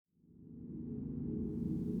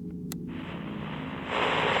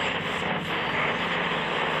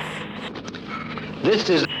This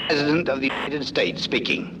is the President of the United States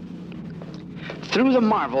speaking. Through the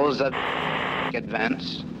marvels of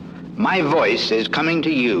advance, my voice is coming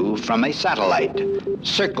to you from a satellite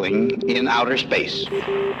circling in outer space.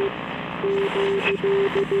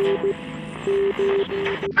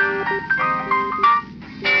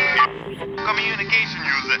 Communication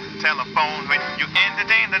user, telephone. When you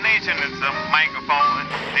entertain the nation, it's a microphone.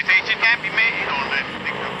 Dictation can't be made on the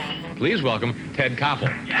dictaphone. Please welcome Ted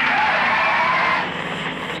Koppel.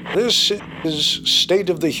 This is State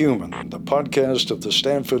of the Human, the podcast of the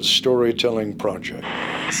Stanford Storytelling Project.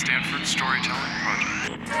 The Stanford Storytelling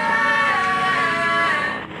Project.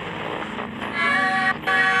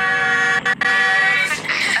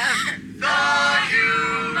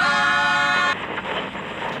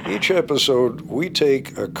 Each episode, we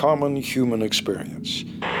take a common human experience,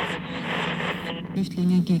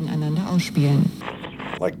 Flüchtlinge gegeneinander ausspielen.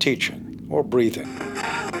 like teaching, or breathing,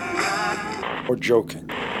 or joking,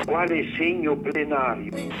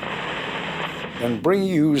 and bring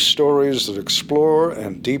you stories that explore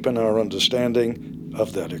and deepen our understanding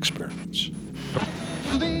of that experience.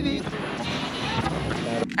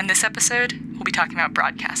 On this episode, we'll be talking about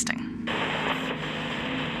broadcasting.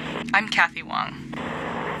 I'm Kathy Wong.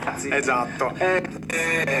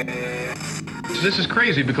 This is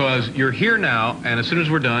crazy because you're here now, and as soon as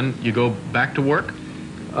we're done, you go back to work?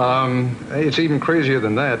 It's even crazier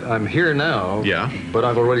than that. I'm here now, Yeah. but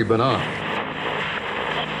I've already been on.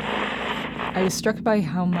 I was struck by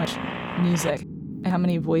how much music and how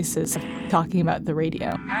many voices talking about the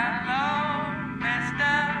radio.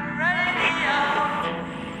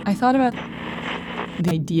 I thought about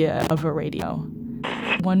the idea of a radio.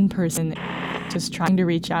 One person just trying to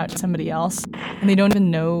reach out to somebody else, and they don't even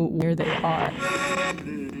know where they are.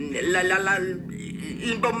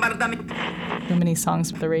 So many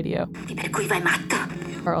songs with the radio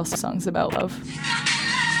are also songs about love.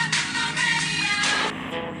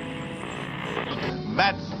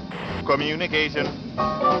 That's communication.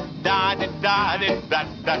 Da da da da da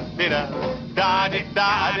da da da da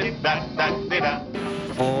da da da da.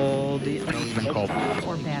 All the been called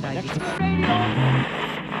Or bad ideas.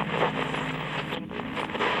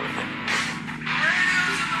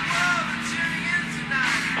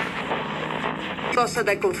 Cosa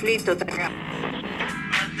del conflitto tra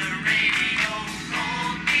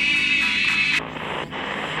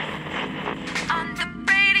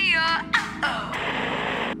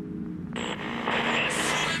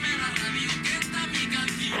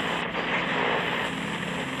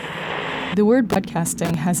The word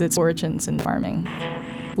broadcasting has its origins in farming.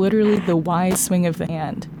 Literally the wide swing of the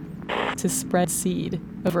hand to spread seed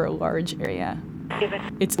over a large area.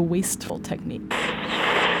 It's a wasteful technique.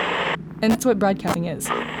 And that's what broadcasting is.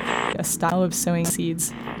 A style of sowing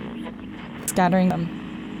seeds, scattering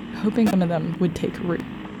them, hoping some of them would take root.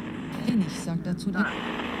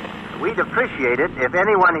 We'd appreciate it if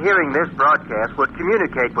anyone hearing this broadcast would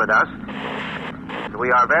communicate with us. We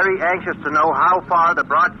are very anxious to know how far the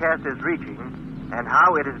broadcast is reaching and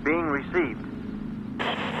how it is being received.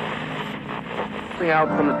 Out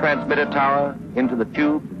from the transmitter tower into the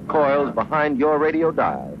tube coils behind your radio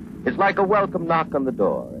dial is like a welcome knock on the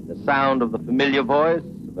door and the sound of the familiar voice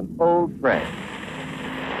of an old friend.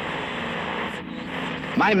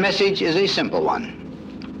 My message is a simple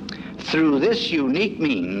one. Through this unique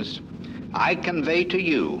means, I convey to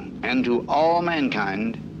you and to all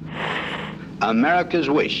mankind America's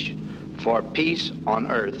wish for peace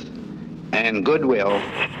on earth and goodwill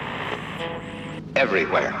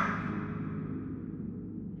everywhere.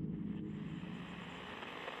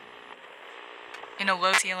 In a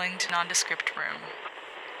low-ceilinged, nondescript room,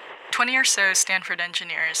 20 or so Stanford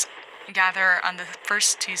engineers gather on the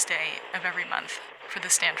first Tuesday of every month for the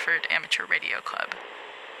Stanford Amateur Radio Club,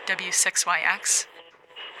 W6YX,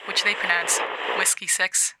 which they pronounce Whiskey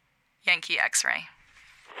 6, Yankee X-Ray.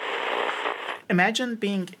 Imagine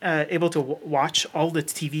being able to watch all the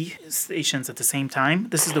TV stations at the same time.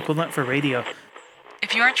 This is the equivalent for radio.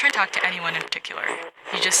 If you aren't trying to talk to anyone in particular,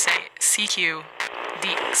 you just say CQ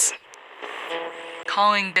DX.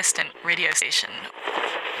 Calling distant radio station.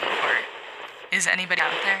 Or is anybody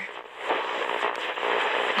out there?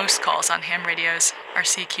 Most calls on ham radios are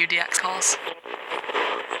CQDX calls.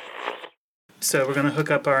 So we're going to hook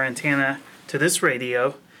up our antenna to this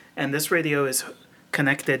radio, and this radio is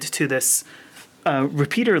connected to this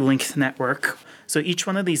repeater linked network. So each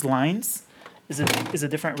one of these lines is a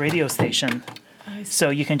different radio station. So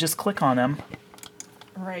you can just click on them.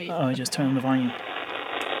 Right. Oh, just turn on the volume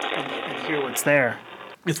and hear what's there.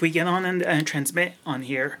 if we get on and transmit on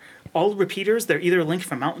here, all repeaters, they're either linked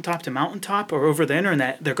from mountaintop to mountaintop or over the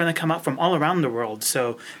internet. They're going to come out from all around the world.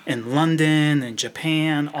 So in London and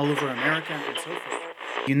Japan, all over America, and so forth.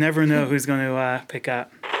 You never know who's going to pick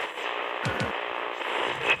up.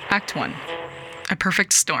 Act 1. A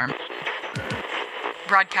Perfect Storm.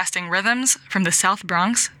 Broadcasting rhythms from the South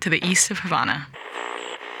Bronx to the east of Havana.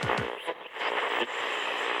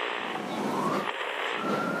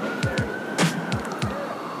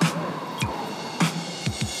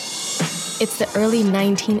 It's the early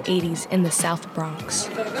 1980s in the South Bronx.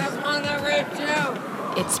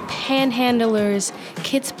 It's panhandlers,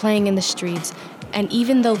 kids playing in the streets, and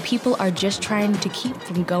even though people are just trying to keep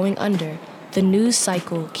from going under, the news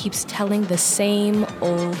cycle keeps telling the same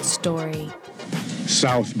old story.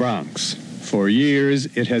 South Bronx. For years,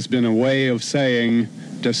 it has been a way of saying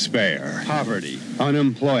despair, poverty,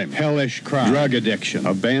 unemployment, hellish crime, drug addiction,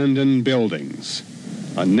 abandoned buildings.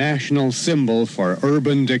 A national symbol for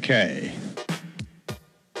urban decay.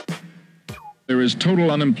 There is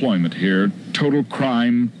total unemployment here, total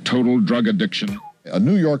crime, total drug addiction. A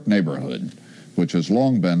New York neighborhood which has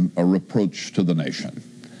long been a reproach to the nation.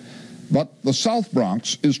 But the South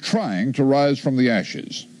Bronx is trying to rise from the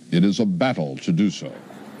ashes. It is a battle to do so.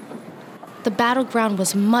 The battleground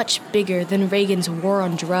was much bigger than Reagan's war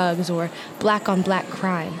on drugs or black-on-black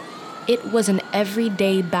crime. It was an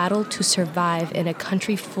everyday battle to survive in a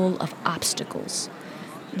country full of obstacles.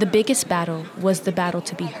 The biggest battle was the battle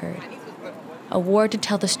to be heard. A war to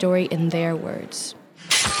tell the story in their words.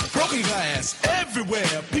 Broken glass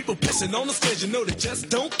everywhere, people pissing on the stage, you know they just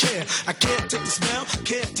don't care. I can't take the smell,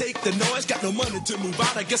 can't take the noise, got no money to move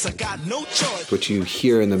out, I guess I got no choice. What you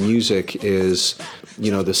hear in the music is,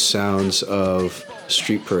 the sounds of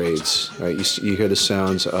street parades, right? You hear the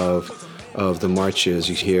sounds of the marches,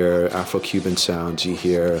 you hear Afro-Cuban sounds, you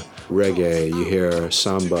hear reggae, you hear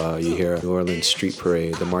samba, you hear New Orleans street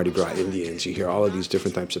parade, the Mardi Gras Indians, you hear all of these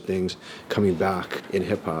different types of things coming back in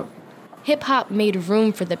hip-hop. Hip-hop made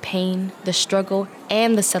room for the pain, the struggle,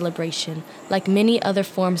 and the celebration, like many other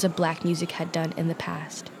forms of black music had done in the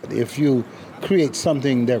past. If you create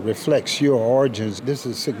something that reflects your origins, this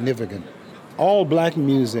is significant. All black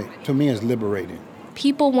music, to me, is liberating.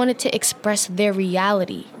 People wanted to express their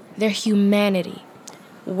reality, their humanity.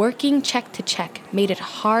 Working check to check made it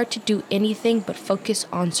hard to do anything but focus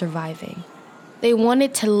on surviving. They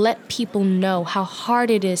wanted to let people know how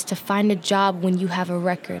hard it is to find a job when you have a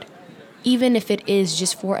record, even if it is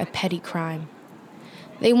just for a petty crime.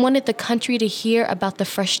 They wanted the country to hear about the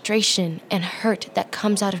frustration and hurt that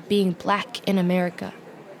comes out of being black in America.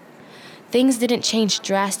 Things didn't change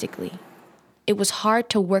drastically. It was hard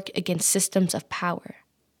to work against systems of power,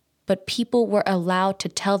 but people were allowed to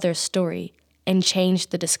tell their story and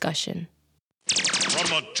change the discussion.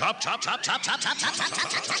 From the top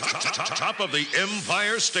of the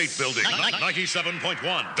Empire State Building,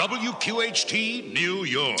 97.1 WQHT, New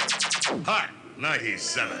York. Hi,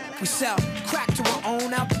 97. We sell crack to our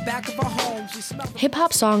own out the back of our homes.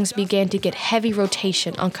 Hip-hop songs began to get heavy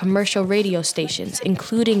rotation on commercial radio stations,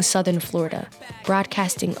 including Southern Florida,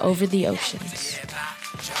 broadcasting over the oceans.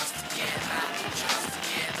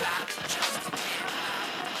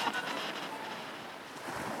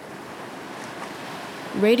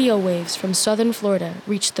 Radio waves from southern Florida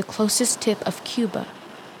reached the closest tip of Cuba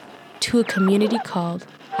to a community called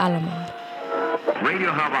Alamar.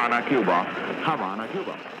 Radio Havana, Cuba. Havana,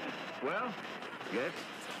 Cuba. Well, yes.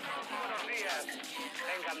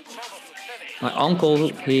 My uncle,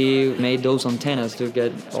 he made those antennas to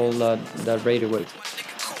get all that radio waves.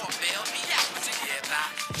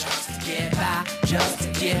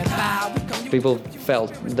 People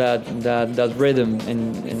felt that rhythm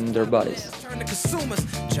in their bodies.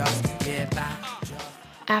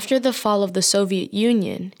 After the fall of the Soviet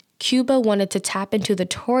Union, Cuba wanted to tap into the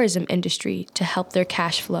tourism industry to help their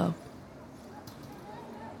cash flow.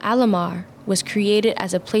 Alamar was created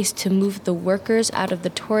as a place to move the workers out of the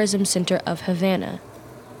tourism center of Havana.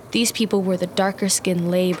 These people were the darker-skinned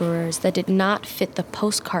laborers that did not fit the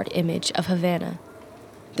postcard image of Havana.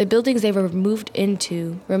 The buildings they were moved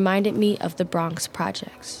into reminded me of the Bronx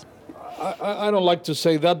projects. I don't like to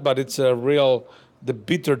say that, but it's the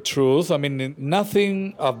bitter truth. I mean,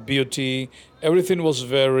 nothing of beauty. Everything was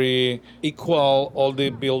very equal, all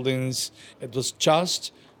the buildings. It was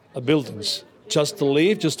just buildings, just to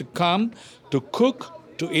live, just to come, to cook,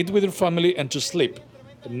 to eat with your family, and to sleep.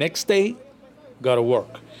 The next day, gotta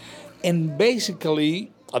work. And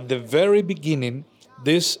basically, at the very beginning,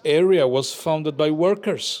 this area was founded by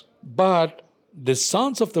workers. But the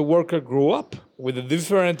sons of the worker grew up with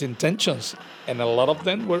different intentions, and a lot of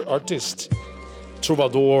them were artists,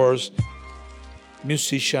 troubadours.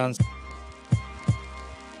 musicians.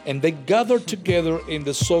 And they gathered together in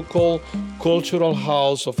the so-called Cultural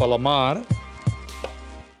House of Alamar,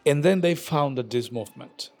 and then they founded this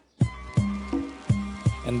movement.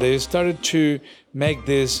 And they started to make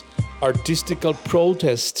this artistical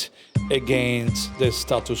protest against the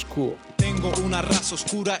status quo. Tengo una raza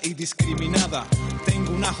oscura y discriminada.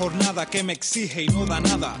 Tengo una jornada que me exige y no da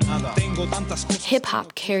nada. Tengo tantas cosas.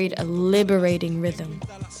 Hip-hop carried a liberating rhythm.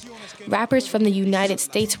 Rappers from the United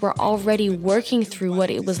States were already working through what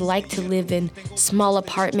it was like to live in small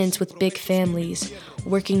apartments with big families,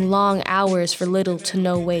 working long hours for little to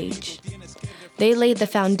no wage. They laid the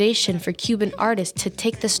foundation for Cuban artists to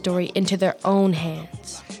take the story into their own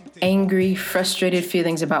hands. Angry, frustrated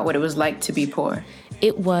feelings about what it was like to be poor.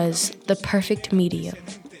 It was the perfect medium.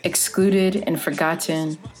 Excluded and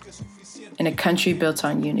forgotten in a country built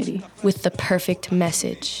on unity. With the perfect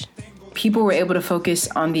message. People were able to focus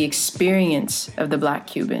on the experience of the Black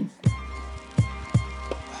Cuban.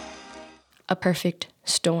 A perfect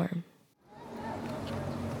storm.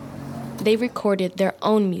 They recorded their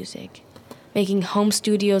own music, making home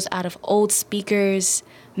studios out of old speakers,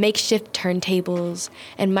 makeshift turntables,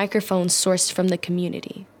 and microphones sourced from the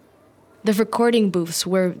community. The recording booths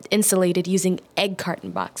were insulated using egg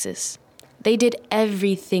carton boxes. They did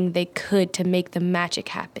everything they could to make the magic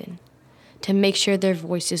happen, to make sure their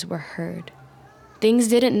voices were heard. Things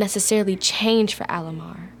didn't necessarily change for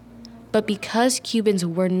Alamar, but because Cubans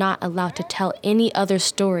were not allowed to tell any other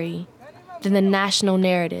story than the national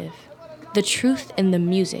narrative, the truth in the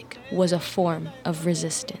music was a form of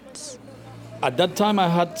resistance. At that time, I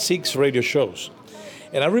had 6 radio shows.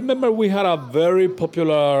 And I remember we had a very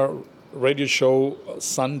popular radio show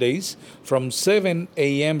Sundays from 7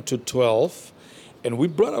 a.m. to 12. And we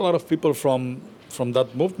brought a lot of people from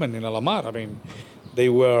that movement in Alamar. I mean, they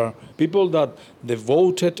were people that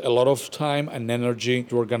devoted a lot of time and energy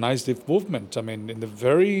to organize the movement, I mean, in a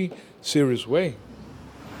very serious way.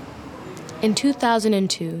 In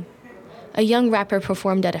 2002, a young rapper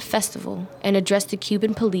performed at a festival and addressed the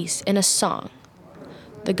Cuban police in a song.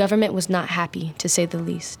 The government was not happy, to say the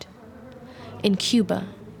least. In Cuba,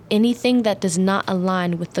 anything that does not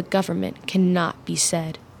align with the government cannot be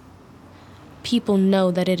said. People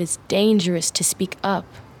know that it is dangerous to speak up.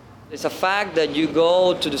 It's a fact that you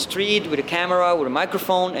go to the street with a camera, with a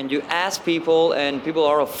microphone, and you ask people, and people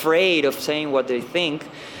are afraid of saying what they think.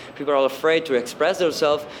 People are afraid to express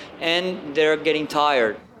themselves, and they're getting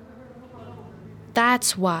tired.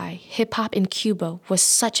 That's why hip-hop in Cuba was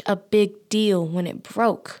such a big deal when it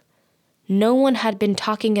broke. No one had been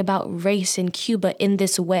talking about race in Cuba in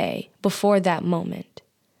this way before that moment,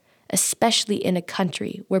 especially in a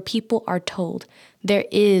country where people are told there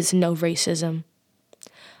is no racism.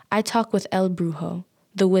 I talked with El Brujo,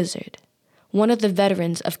 the Wizard, one of the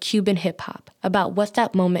veterans of Cuban hip-hop, about what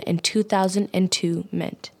that moment in 2002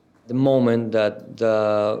 meant. The moment that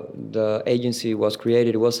the agency was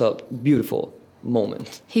created, it was a beautiful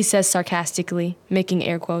moment. He says sarcastically, making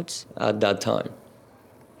air quotes. At that time.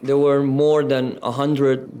 There were more than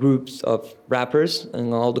 100 groups of rappers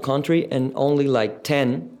in all the country, and only like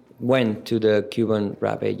 10 went to the Cuban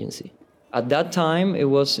rap agency. At that time, it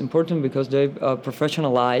was important because they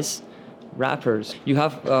professionalized rappers. You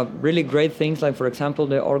have really great things, like, for example,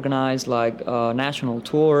 they organize like national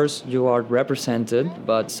tours. You are represented,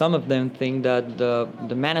 but some of them think that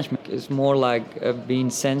the management is more like being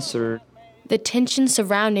censored. The tension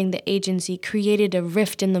surrounding the agency created a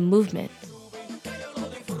rift in the movement.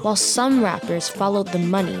 While some rappers followed the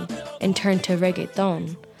money and turned to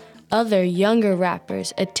reggaeton, other younger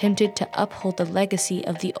rappers attempted to uphold the legacy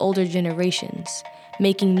of the older generations,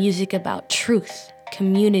 making music about truth,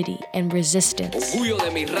 community, and resistance.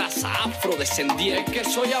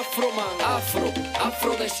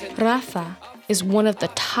 Rafa is one of the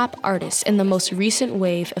top artists in the most recent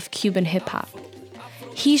wave of Cuban hip-hop.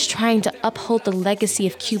 He's trying to uphold the legacy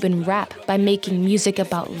of Cuban rap by making music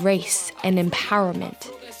about race and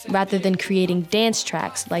empowerment, rather than creating dance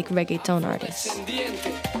tracks like reggaeton artists.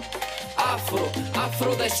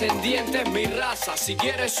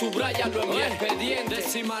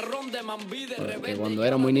 Cuando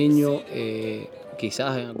era muy niño,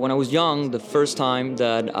 When I was young, the first time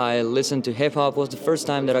that I listened to hip-hop was the first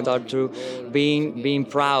time that I got to being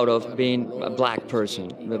proud of being a black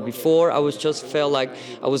person. But before, I was just felt like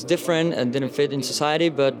I was different and didn't fit in society,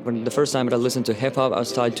 but when the first time that I listened to hip-hop, I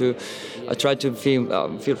tried to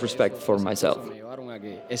feel respect for myself.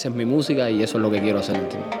 Esa es mi música y eso es lo que quiero hacer.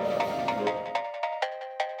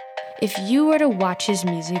 If you were to watch his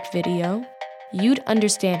music video, you'd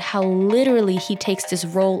understand how literally he takes this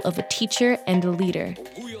role of a teacher and a leader.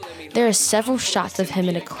 There are several shots of him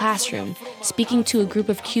in a classroom speaking to a group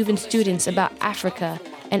of Cuban students about Africa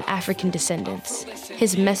and African descendants.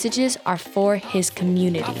 His messages are for his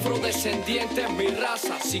community.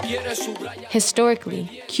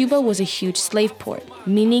 Historically, Cuba was a huge slave port,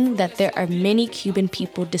 meaning that there are many Cuban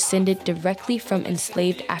people descended directly from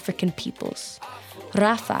enslaved African peoples.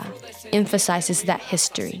 Rafa emphasizes that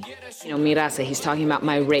history. Mi raza, he's talking about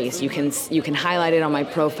my race. You can highlight it on my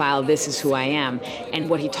profile, this is who I am. And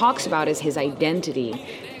what he talks about is his identity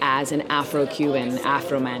as an Afro-Cuban,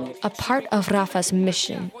 Afro-man. A part of Rafa's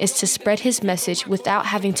mission is to spread his message without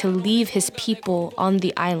having to leave his people on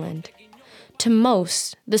the island. To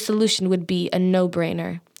most, the solution would be a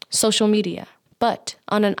no-brainer, social media. But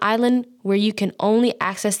on an island where you can only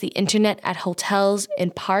access the internet at hotels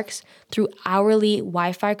and parks through hourly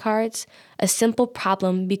Wi-Fi cards, a simple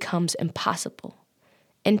problem becomes impossible.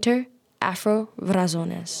 Enter Afro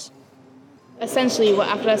Razones. Essentially, what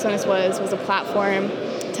Afro Razones was a platform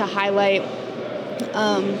to highlight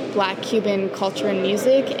Black Cuban culture and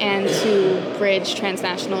music and to bridge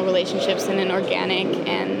transnational relationships in an organic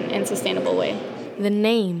and sustainable way. The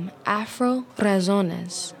name Afro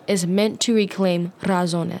Razones is meant to reclaim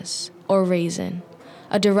razones, or raisin,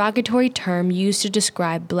 a derogatory term used to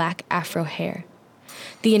describe Black Afro hair.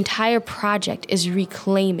 The entire project is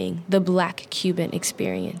reclaiming the Black Cuban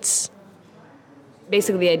experience.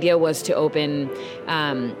 Basically, the idea was to open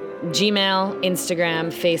Gmail, Instagram,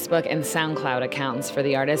 Facebook, and SoundCloud accounts for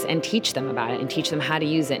the artists and teach them about it and teach them how to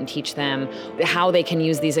use it and teach them how they can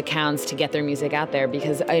use these accounts to get their music out there.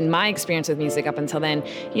 Because in my experience with music up until then,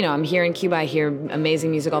 I'm here in Cuba, I hear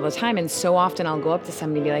amazing music all the time, and so often I'll go up to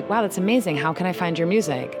somebody and be like, wow, that's amazing, how can I find your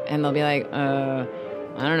music? And they'll be like, I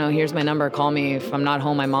don't know, here's my number, call me. If I'm not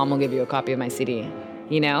home, my mom will give you a copy of my CD,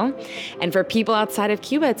 And for people outside of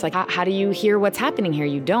Cuba, it's like, how do you hear what's happening here?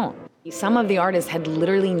 You don't. Some of the artists had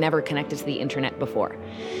literally never connected to the internet before.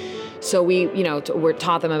 So we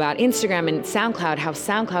taught them about Instagram and SoundCloud, how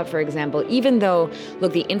SoundCloud, for example, even though,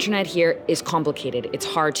 look, the internet here is complicated. It's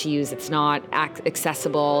hard to use. It's not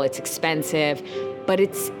accessible. It's expensive, but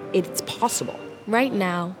it's possible. Right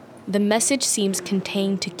now, the message seems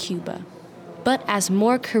contained to Cuba. But as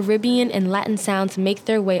more Caribbean and Latin sounds make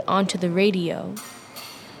their way onto the radio,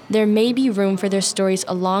 there may be room for their stories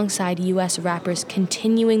alongside U.S. rappers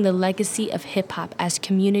continuing the legacy of hip-hop as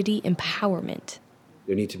community empowerment.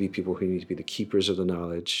 There need to be people who need to be the keepers of the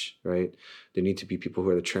knowledge, right? There need to be people who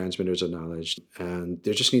are the transmitters of knowledge. And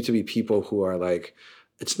there just need to be people who are like,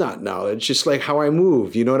 it's not knowledge, it's like how I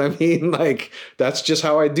move, you know what I mean? Like, that's just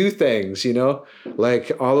how I do things,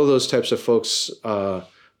 Like, all of those types of folks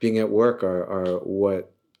being at work are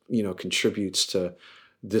what, contributes to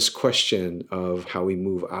this question of how we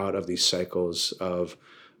move out of these cycles of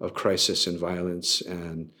crisis and violence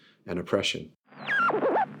and oppression.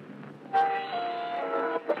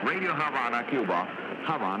 Radio Havana, Cuba.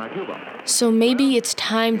 Havana, Cuba. So maybe it's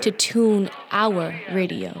time to tune our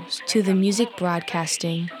radios to the music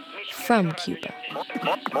broadcasting from Cuba.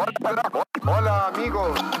 Hola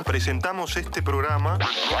amigos, presentamos este programa.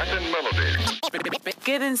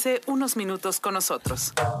 Quédense unos minutos con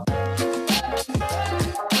nosotros.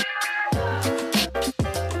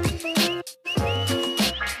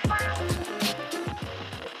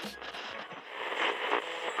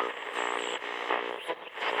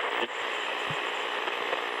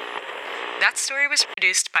 That story was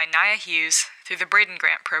produced by Naya Hughes through the Braden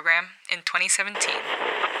Grant Program in 2017.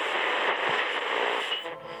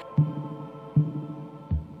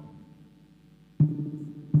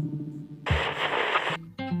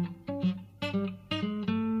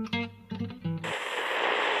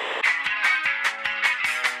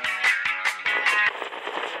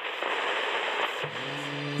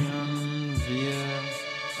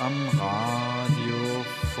 Am Radiofon.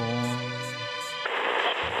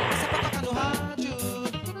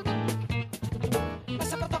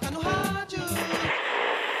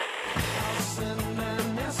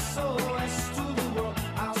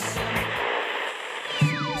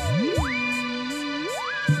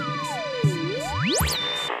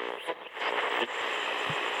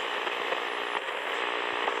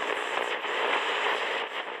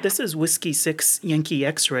 This is Whiskey 6 Yankee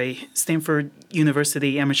X-Ray, Stanford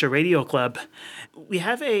University Amateur Radio Club. We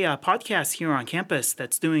have a podcast here on campus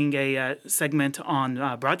that's doing a segment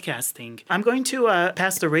on broadcasting. I'm going to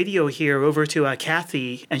pass the radio here over to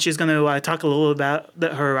Kathy, and she's going to talk a little about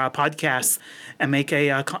her podcast and make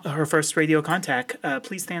her first radio contact.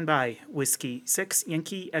 Please stand by. Whiskey 6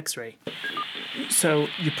 Yankee X-Ray. So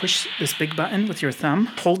you push this big button with your thumb,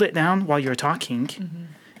 hold it down while you're talking. Mm-hmm.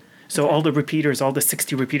 So all the repeaters, all the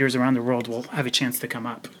 60 repeaters around the world will have a chance to come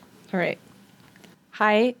up. All right.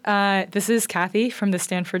 Hi, this is Kathy from the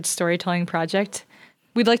Stanford Storytelling Project.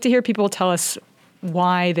 We'd like to hear people tell us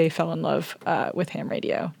why they fell in love with ham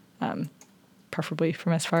radio, preferably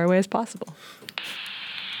from as far away as possible.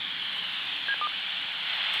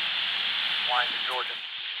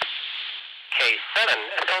 K7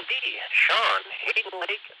 SLD, Sean, Hayden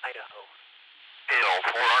Lake, Idaho.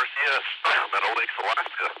 AL4RCS, Meadow Lakes,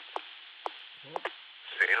 Alaska.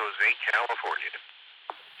 San Jose, California.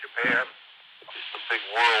 Japan. It's a big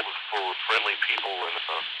world full of friendly people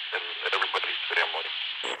and everybody's family.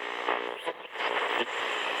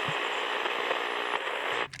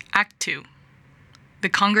 Act 2. The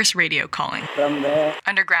Congress Radio Calling. From there.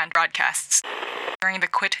 Underground broadcasts during the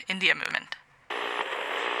Quit India movement.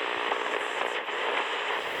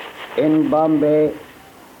 In Bombay,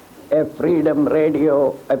 a freedom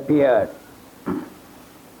radio appeared.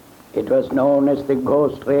 It was known as the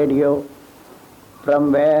Ghost Radio,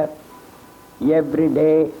 from where every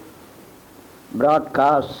day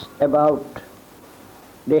broadcasts about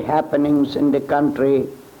the happenings in the country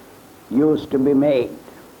used to be made.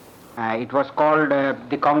 It was called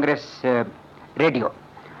the Congress Radio.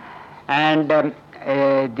 And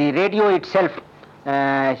the radio itself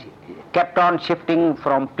kept on shifting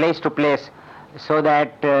from place to place so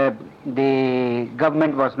that the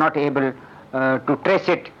government was not able to trace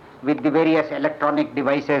it with the various electronic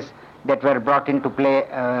devices that were brought into play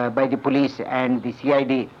by the police and the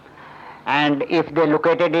CID. And if they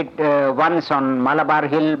located it once on Malabar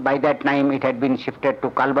Hill, by that time it had been shifted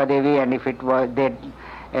to Kalba Devi, and if it was they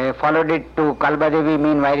followed it to Kalba Devi,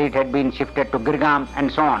 meanwhile it had been shifted to Girgam,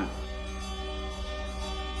 and so on.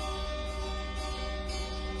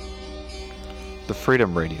 The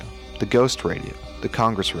Freedom Radio, the Ghost Radio, the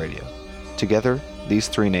Congress Radio. Together, these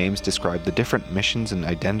three names describe the different missions and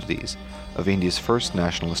identities of India's first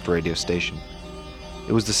nationalist radio station.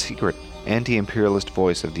 It was the secret, anti-imperialist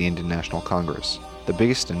voice of the Indian National Congress, the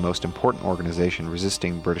biggest and most important organization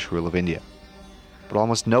resisting British rule of India. But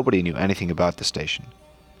almost nobody knew anything about the station.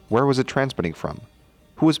 Where was it transmitting from?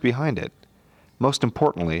 Who was behind it? Most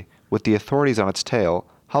importantly, with the authorities on its tail,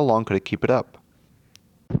 how long could it keep it up?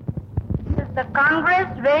 This is the Congress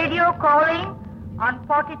Radio calling on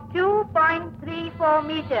 42.34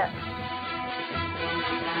 meters.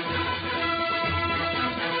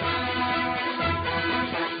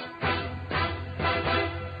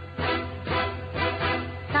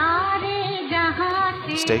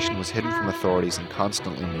 The station was hidden from authorities and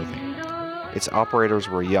constantly moving. Its operators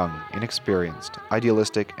were young, inexperienced,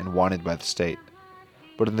 idealistic, and wanted by the state.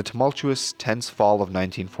 But in the tumultuous, tense fall of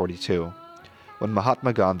 1942, when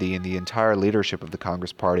Mahatma Gandhi and the entire leadership of the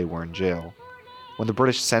Congress Party were in jail, when the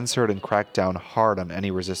British censored and cracked down hard on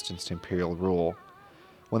any resistance to imperial rule,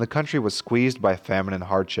 when the country was squeezed by famine and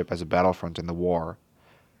hardship as a battlefront in the war,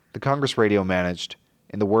 the Congress Radio managed,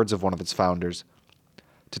 in the words of one of its founders,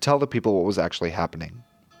 to tell the people what was actually happening.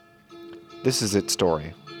 This is its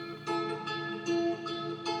story.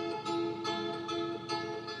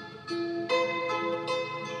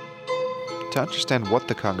 To understand what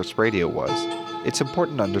the Congress Radio was, it's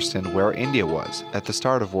important to understand where India was at the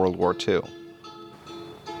start of World War II.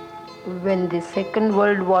 When the Second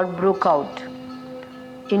World War broke out,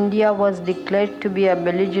 India was declared to be a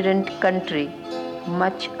belligerent country,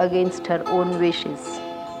 much against her own wishes.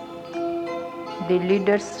 The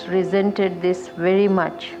leaders resented this very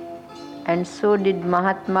much, and so did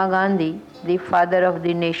Mahatma Gandhi, the father of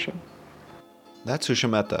the nation. That's Usha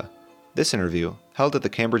Mehta. This interview, held at the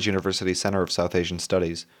Cambridge University Center of South Asian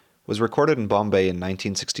Studies, was recorded in Bombay in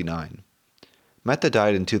 1969. Mehta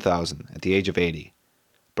died in 2000 at the age of 80.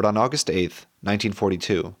 But on August 8,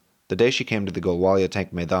 1942, the day she came to the Golwalia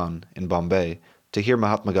Tank Maidan in Bombay to hear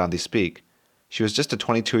Mahatma Gandhi speak, she was just a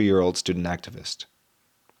 22-year-old student activist.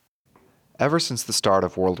 Ever since the start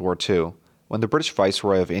of World War II, when the British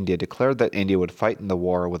Viceroy of India declared that India would fight in the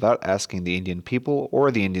war without asking the Indian people or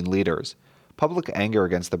the Indian leaders, public anger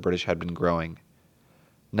against the British had been growing.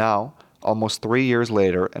 Now, almost 3 years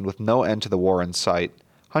later, and with no end to the war in sight,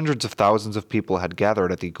 hundreds of thousands of people had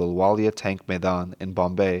gathered at the Golwalia Tank Maidan in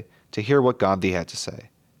Bombay to hear what Gandhi had to say.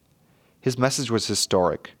 His message was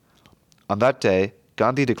historic. On that day,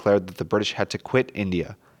 Gandhi declared that the British had to quit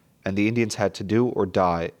India, and the Indians had to do or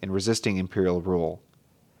die in resisting imperial rule.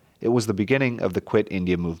 It was the beginning of the Quit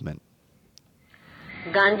India movement.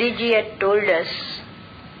 Gandhiji had told us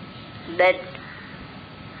that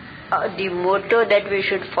the motto that we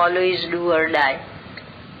should follow is do or die,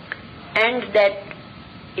 and that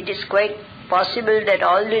it is quite possible that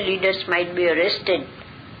all the leaders might be arrested,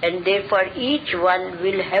 and therefore each one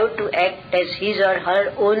will have to act as his or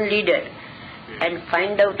her own leader and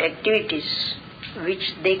find out activities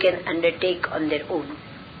which they can undertake on their own.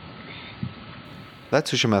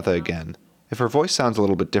 That's Usha Mehta again. If her voice sounds a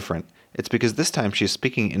little bit different, it's because this time she is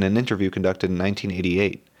speaking in an interview conducted in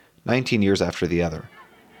 1988, 19 years after the other.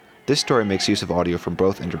 This story makes use of audio from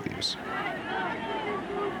both interviews.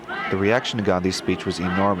 The reaction to Gandhi's speech was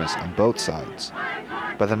enormous on both sides.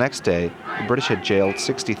 By the next day, the British had jailed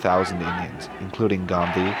 60,000 Indians, including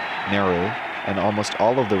Gandhi, Nehru, and almost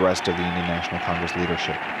all of the rest of the Indian National Congress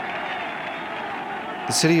leadership.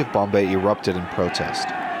 The city of Bombay erupted in protest,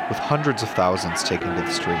 with hundreds of thousands taken to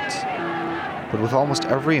the streets. But with almost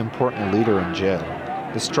every important leader in jail,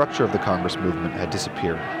 the structure of the Congress movement had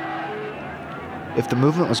disappeared. If the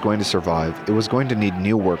movement was going to survive, it was going to need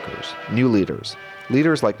new workers, new leaders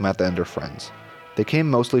like Mehta and her friends. They came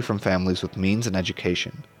mostly from families with means and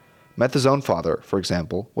education. Mehta's own father, for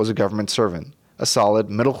example, was a government servant, a solid,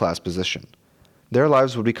 middle-class position. Their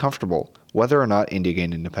lives would be comfortable, whether or not India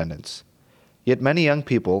gained independence. Yet many young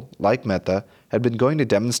people, like Mehta, had been going to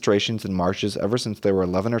demonstrations and marches ever since they were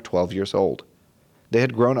 11 or 12 years old. They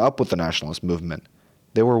had grown up with the nationalist movement.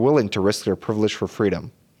 They were willing to risk their privilege for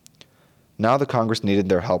freedom. Now the Congress needed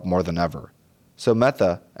their help more than ever. So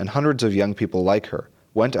Mehta and hundreds of young people like her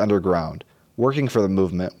went underground, working for the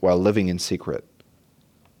movement while living in secret.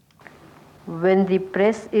 When the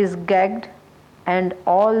press is gagged and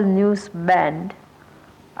all news banned,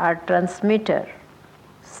 our transmitter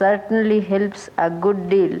certainly helps a good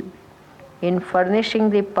deal in furnishing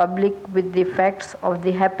the public with the facts of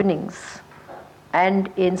the happenings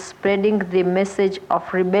and in spreading the message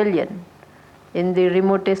of rebellion in the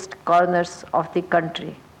remotest corners of the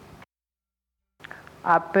country.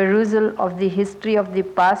 A perusal of the history of the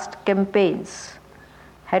past campaigns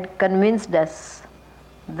had convinced us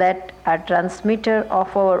that a transmitter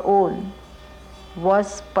of our own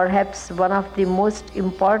was perhaps one of the most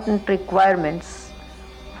important requirements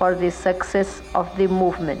for the success of the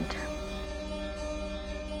movement.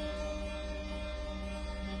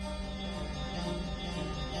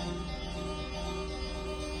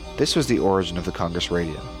 This was the origin of the Congress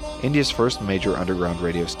Radio, India's first major underground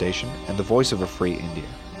radio station and the voice of a free India.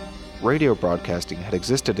 Radio broadcasting had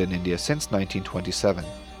existed in India since 1927,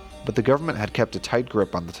 but the government had kept a tight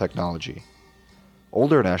grip on the technology.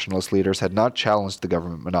 Older nationalist leaders had not challenged the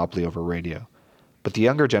government monopoly over radio, but the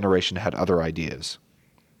younger generation had other ideas.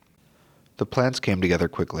 The plans came together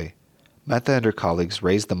quickly. Mehta and her colleagues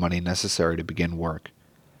raised the money necessary to begin work.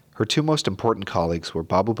 Her two most important colleagues were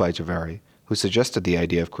Babubhai Javeri, who suggested the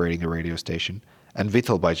idea of creating a radio station, and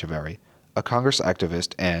Vithalbhai Javeri, a Congress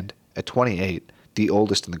activist and, at 28, the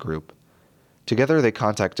oldest in the group. Together they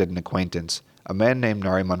contacted an acquaintance, a man named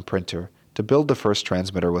Nariman Printer, to build the first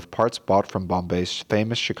transmitter with parts bought from Bombay's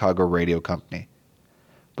famous Chicago radio company.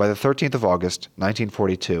 By the 13th of August,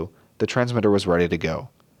 1942, the transmitter was ready to go.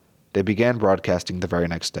 They began broadcasting the very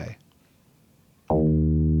next day.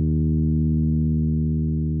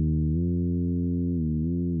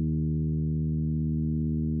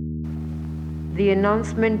 The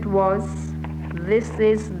announcement was, "This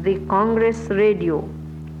is the Congress radio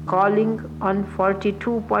calling on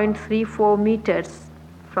 42.34 meters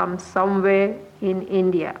from somewhere in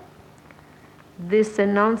India." This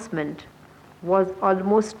announcement was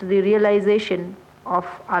almost the realization of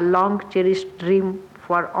a long-cherished dream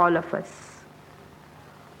for all of us.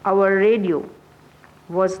 Our radio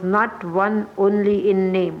was not one only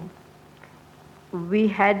in name. We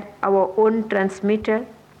had our own transmitter,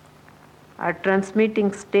 a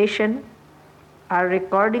transmitting station, a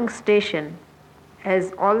recording station,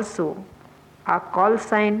 as also a call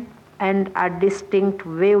sign and a distinct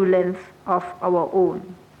wavelength of our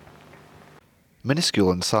own.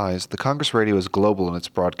 Minuscule in size, the Congress Radio is global in its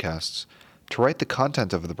broadcasts. To write the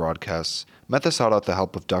content of the broadcasts, Mehta sought out the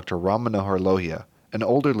help of Dr. Ram Manohar Lohia, an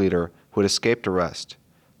older leader who had escaped arrest.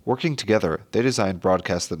 Working together, they designed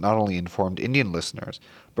broadcasts that not only informed Indian listeners,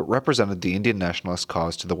 but represented the Indian nationalist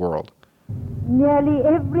cause to the world. Nearly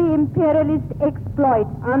every imperialist exploit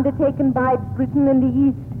undertaken by Britain in the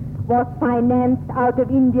East was financed out of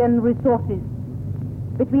Indian resources.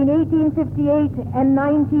 Between 1858 and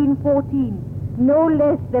 1914, no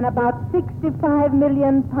less than about 65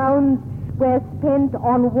 million pounds were spent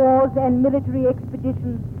on wars and military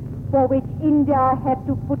expeditions for which India had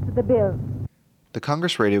to foot the bill. The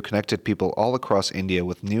Congress Radio connected people all across India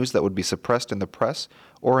with news that would be suppressed in the press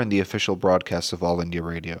or in the official broadcasts of All India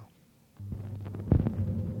Radio.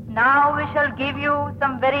 Now we shall give you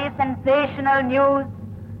some very sensational news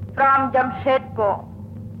from Jamshedpur.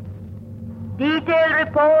 Detailed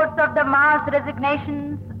reports of the mass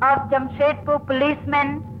resignations of Jamshedpur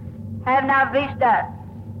policemen have now reached us.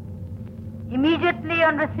 Immediately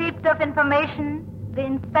on receipt of information the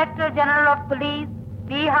Inspector General of Police,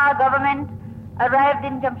 Bihar government, arrived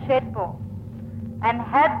in Jamshedpur and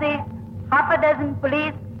had the half a dozen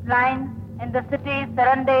police lines in the city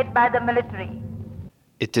surrendered by the military.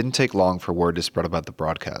 It didn't take long for word to spread about the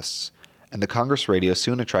broadcasts, and the Congress radio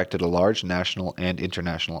soon attracted a large national and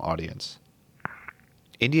international audience.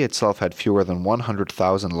 India itself had fewer than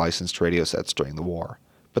 100,000 licensed radio sets during the war,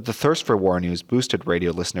 but the thirst for war news boosted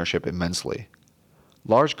radio listenership immensely.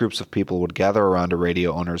 Large groups of people would gather around a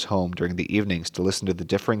radio owner's home during the evenings to listen to the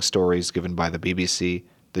differing stories given by the BBC,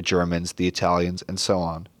 the Germans, the Italians, and so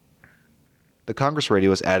on. The Congress radio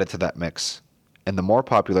was added to that mix, and the more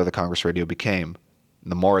popular the Congress radio became,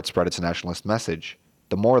 and the more it spread its nationalist message,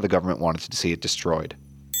 the more the government wanted to see it destroyed.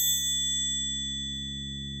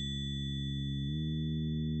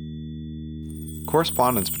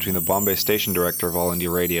 Correspondence between the Bombay station director of All India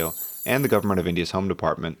Radio and the Government of India's Home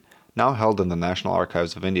Department, now held in the National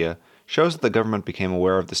Archives of India, shows that the government became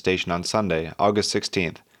aware of the station on Sunday, August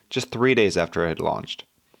 16th, just 3 days after it had launched.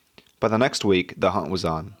 By the next week, the hunt was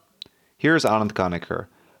on. Here is Anand Kanekar,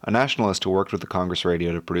 a nationalist who worked with the Congress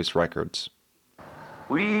radio to produce records.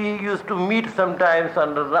 We used to meet sometimes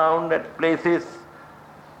and around at places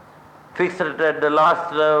fixed at the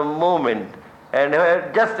last moment, and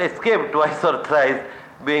had just escaped twice or thrice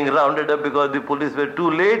being rounded up because the police were too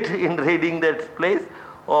late in raiding that place,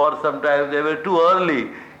 or sometimes they were too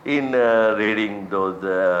early in raiding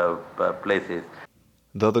those places.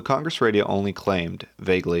 Though the Congress radio only claimed,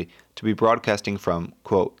 vaguely, to be broadcasting from,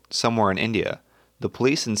 quote, somewhere in India, the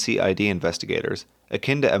police and CID investigators,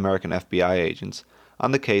 akin to American FBI agents,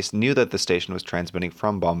 on the case knew that the station was transmitting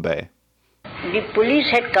from Bombay. The police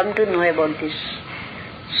had come to know about this.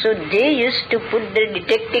 So they used to put the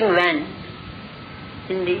detecting van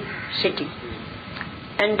in the city.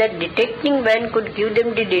 And that detecting van could give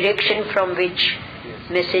them the direction from which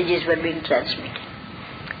messages were being transmitted.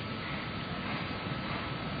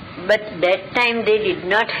 But that time they did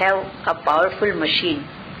not have a powerful machine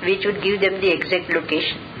which would give them the exact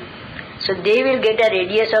location. So they will get a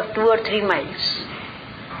radius of 2 or 3 miles.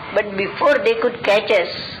 But before they could catch us,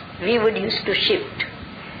 we would use to shift.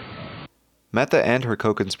 Mehta and her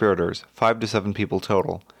co-conspirators, 5 to 7 people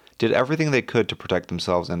total, did everything they could to protect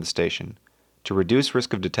themselves and the station. To reduce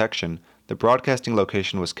risk of detection, the broadcasting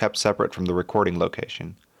location was kept separate from the recording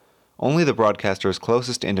location. Only the broadcaster's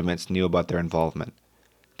closest intimates knew about their involvement.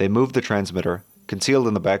 They moved the transmitter, concealed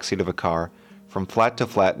in the back seat of a car, from flat to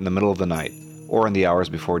flat in the middle of the night, or in the hours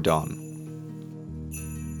before dawn.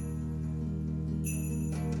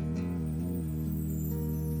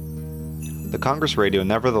 The Congress radio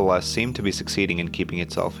nevertheless seemed to be succeeding in keeping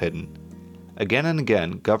itself hidden. Again and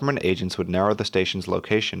again, government agents would narrow the station's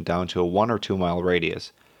location down to a 1 or 2 mile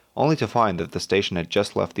radius, only to find that the station had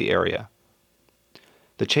just left the area.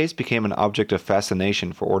 The chase became an object of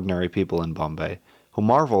fascination for ordinary people in Bombay, who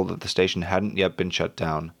marveled that the station hadn't yet been shut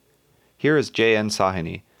down. Here is J.N.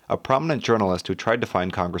 Sahini, a prominent journalist who tried to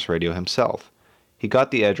find Congress radio himself. He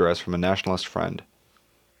got the address from a nationalist friend.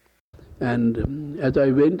 And as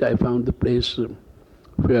I went, I found the place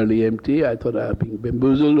fairly empty. I thought I was being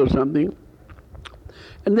bamboozled or something.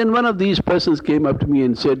 And then one of these persons came up to me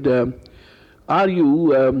and said, are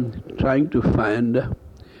you trying to find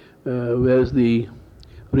where's the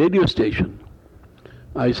radio station?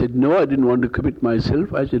 I said, no, I didn't want to commit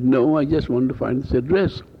myself. I said, no, I just want to find this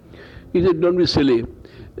address. He said, don't be silly.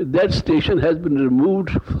 That station has been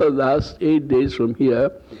removed for the last 8 days from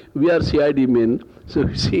here. We are CID men, so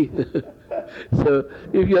you see. So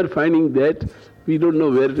if you are finding that, we don't know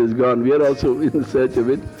where it has gone. We are also in search of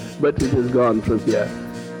it, but it has gone from here.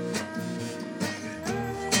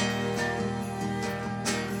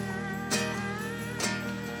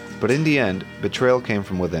 But in the end, betrayal came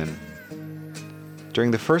from within.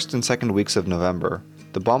 During the first and second weeks of November,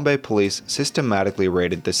 the Bombay police systematically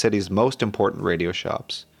raided the city's most important radio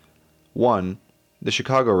shops. One, the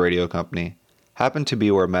Chicago Radio Company, happened to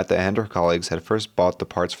be where Mehta and her colleagues had first bought the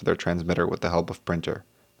parts for their transmitter with the help of Printer,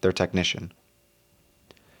 their technician.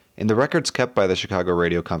 In the records kept by the Chicago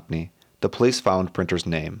Radio Company, the police found Printer's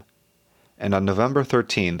name. And on November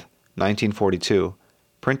 13th, 1942,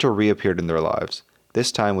 Printer reappeared in their lives,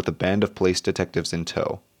 this time with a band of police detectives in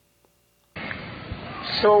tow.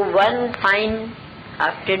 So one fine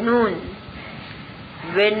afternoon,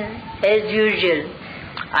 when, as usual,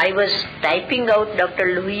 I was typing out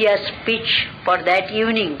Dr. Lohia's speech for that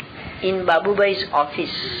evening in Babubai's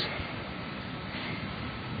office,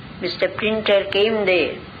 Mr. Printer came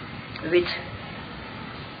there with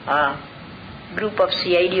a group of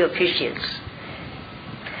CID officials.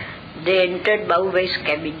 They entered Babubai's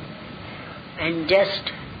cabin, and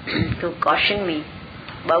just to caution me,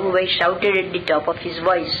 Babubhai shouted at the top of his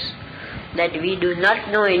voice that we do not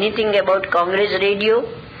know anything about Congress radio.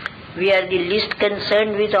 We are the least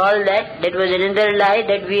concerned with all that. That was another lie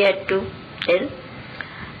that we had to tell.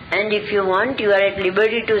 And if you want, you are at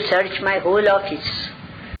liberty to search my whole office.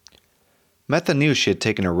 Mehta knew she had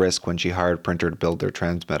taken a risk when she hired Printer to build their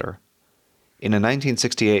transmitter. In a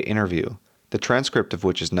 1968 interview, the transcript of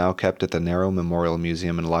which is now kept at the Nehru Memorial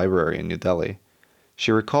Museum and Library in New Delhi,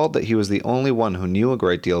 she recalled that he was the only one who knew a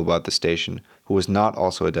great deal about the station who was not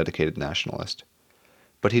also a dedicated nationalist.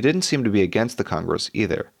 But he didn't seem to be against the Congress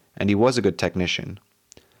either, and he was a good technician.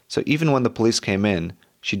 So even when the police came in,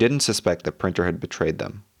 she didn't suspect that Printer had betrayed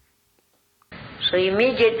them. So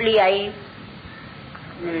immediately I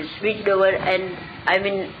switched over and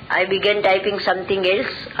I began typing something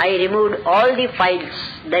else. I removed all the files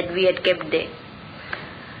that we had kept there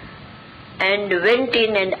and went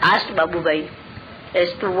in and asked Babubhai as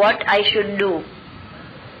to what I should do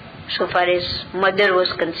so far as mother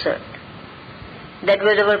was concerned. That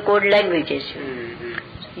was our code language.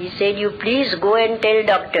 He said, you please go and tell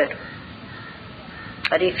doctor.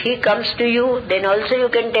 Or if he comes to you, then also you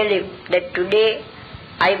can tell him that today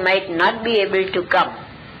I might not be able to come.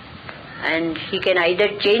 And he can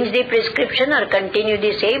either change the prescription or continue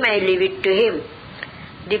the same. I leave it to him.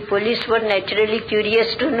 The police were naturally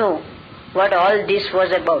curious to know what all this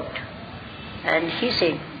was about. And he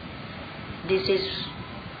said, this is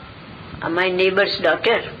my neighbor's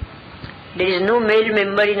daughter. There is no male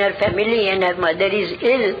member in her family and her mother is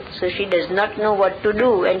ill, so she does not know what to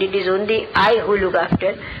do, and it is only I who look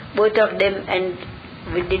after both of them, and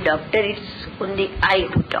with the doctor it's only I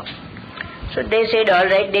who talk. So they said, all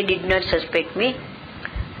right, they did not suspect me,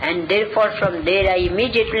 and therefore from there I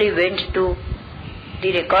immediately went to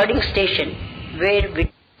the recording station where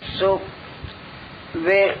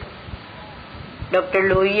Dr.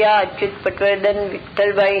 Lohia, Achyut Patwardhan,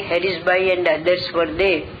 Vittalbhai, Harrisbhai and others were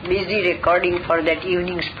there, busy recording for that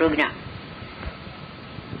evening's program.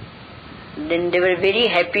 Then they were very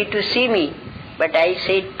happy to see me, but I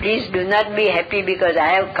said, please do not be happy because I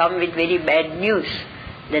have come with very bad news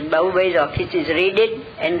that Babubhai's office is raided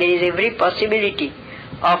and there is every possibility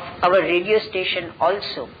of our radio station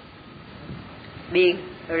also being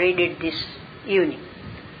raided this evening.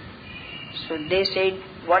 So they said,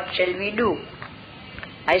 what shall we do?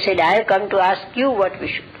 I said, I have come to ask you what we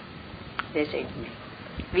should do. They said,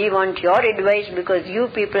 we want your advice because you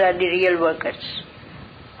people are the real workers.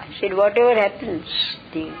 I said, whatever happens,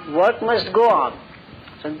 the work must go on.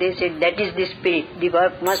 So they said, that is the spirit, the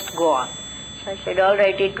work must go on. So I said, all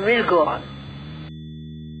right, it will go on.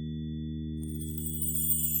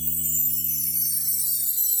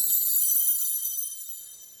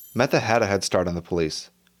 Mehta had a head start on the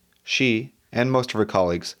police. She, and most of her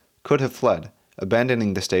colleagues, could have fled,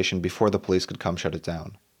 abandoning the station before the police could come shut it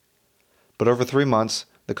down. But over 3 months,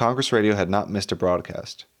 the Congress radio had not missed a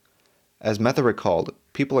broadcast. As Mehta recalled,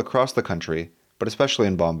 people across the country, but especially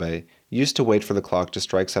in Bombay, used to wait for the clock to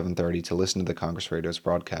strike 7:30 to listen to the Congress radio's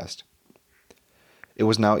broadcast. It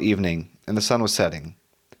was now evening, and the sun was setting.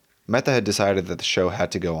 Mehta had decided that the show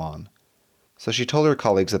had to go on. So she told her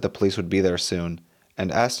colleagues that the police would be there soon,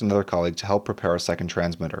 and asked another colleague to help prepare a second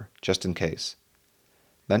transmitter, just in case.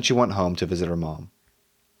 Then she went home to visit her mom.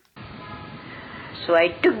 So I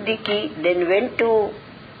took the key, then went to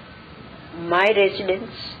my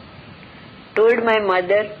residence, told my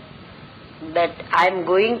mother that I am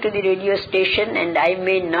going to the radio station and I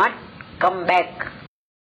may not come back.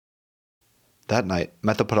 That night,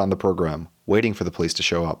 Mehta put on the program, waiting for the police to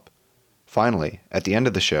show up. Finally, at the end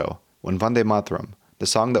of the show, when Vande Mataram, the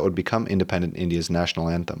song that would become independent India's national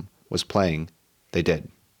anthem, was playing, they did.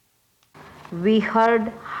 We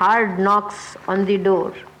heard hard knocks on the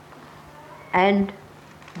door, and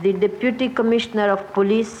the Deputy Commissioner of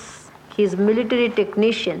Police, his military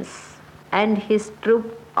technicians, and his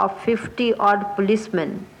troop of 50-odd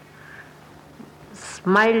policemen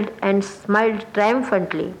smiled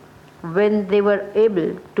triumphantly when they were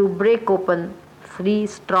able to break open 3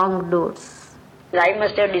 strong doors. I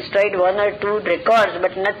must have destroyed 1 or 2 records,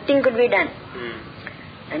 but nothing could be done.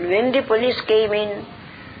 And when the police came in,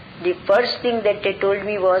 the first thing that they told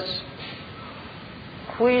me was,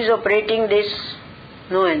 who is operating this?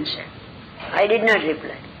 No answer. I did not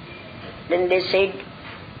reply. Then they said,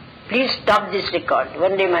 please stop this record,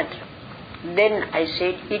 Vande Mataram. Then I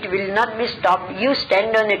said, it will not be stopped. You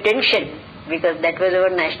stand on attention, because that was our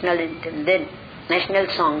national anthem then, national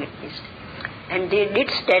song at least. And they did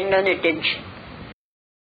stand on attention.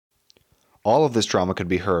 All of this drama could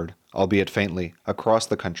be heard, albeit faintly, across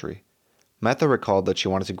the country. Mehta recalled that she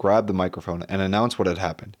wanted to grab the microphone and announce what had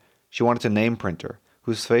happened. She wanted to name Printer,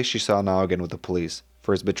 whose face she saw now again with the police,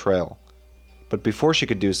 for his betrayal. But before she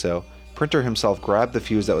could do so, Printer himself grabbed the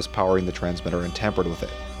fuse that was powering the transmitter and tampered with it.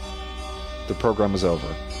 The program was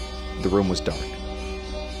over. The room was dark.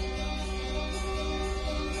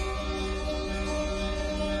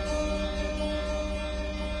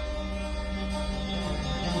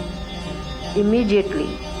 Immediately,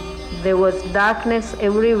 there was darkness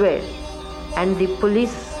everywhere, and the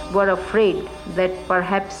police were afraid that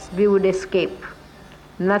perhaps we would escape.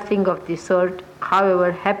 Nothing of the sort,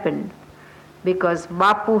 however, happened, because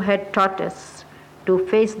Bapu had taught us to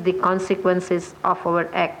face the consequences of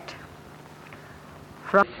our act.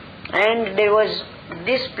 And there was,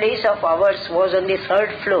 this place of ours was on the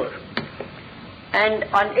 3rd floor. And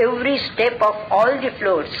on every step of all the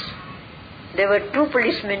floors, there were 2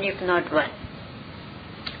 policemen, if not 1.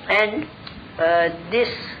 And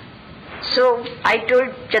so I told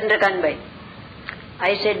Chandrakant Bhai,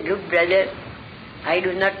 I said, look brother, I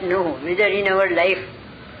do not know whether in our life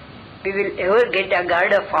we will ever get a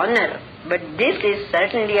guard of honor, but this is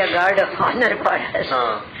certainly a guard of honor for us.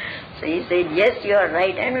 So he said, yes, you are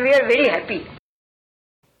right, and we are very happy.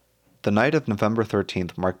 The night of November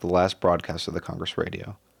 13th marked the last broadcast of the Congress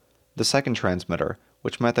radio. The second transmitter,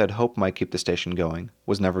 which Mehta had hoped might keep the station going,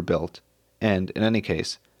 was never built, and, in any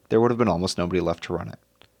case, there would have been almost nobody left to run it.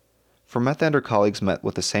 For Mehta and her colleagues met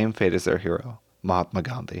with the same fate as their hero, Mahatma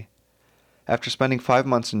Gandhi. After spending 5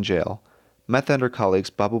 months in jail, Mehta and her colleagues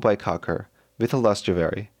Babubhai Khakar, Vithalas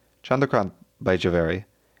Javeri, Chandrakant Bhai Javeri,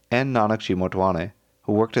 and Nanakji Motwane,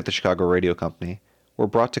 who worked at the Chicago Radio Company, were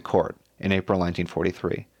brought to court in April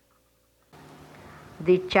 1943.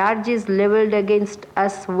 The charges leveled against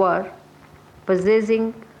us were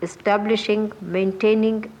possessing, establishing,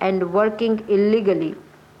 maintaining, and working illegally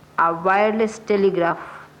a wireless telegraph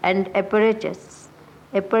and apparatus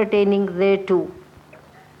appertaining thereto.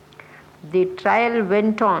 The trial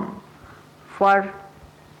went on for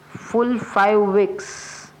full 5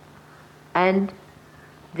 weeks, and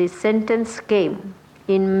the sentence came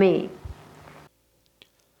in May.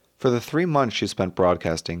 For the 3 months she spent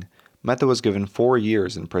broadcasting, Mehta was given 4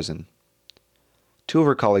 years in prison. 2 of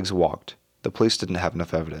her colleagues walked. The police didn't have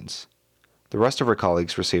enough evidence. The rest of her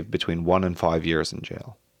colleagues received between 1 and 5 years in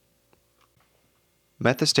jail.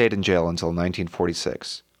 Mehta stayed in jail until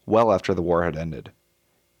 1946, well after the war had ended.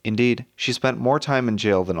 Indeed, she spent more time in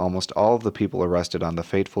jail than almost all of the people arrested on the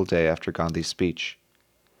fateful day after Gandhi's speech.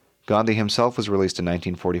 Gandhi himself was released in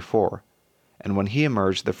 1944, and when he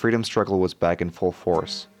emerged, the freedom struggle was back in full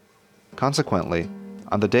force. Consequently,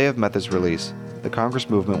 on the day of Mehta's release, the Congress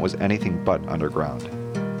movement was anything but underground.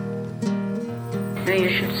 You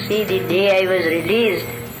should see the day I was released.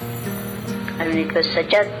 I mean, it was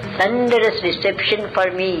such a thunderous reception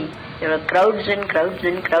for me. There were crowds and crowds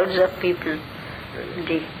and crowds of people in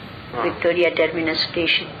the Victoria Terminus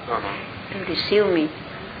station to receive me.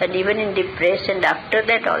 And even in the press and after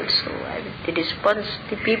that also, the response,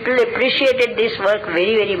 the people appreciated this work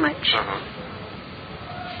very, very much.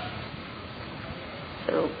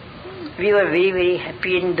 So we were very, very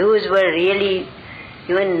happy, and those were really,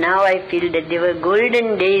 even now I feel that they were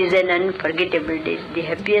golden days and unforgettable days, the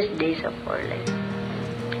happiest days of our life.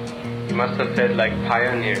 You must have felt like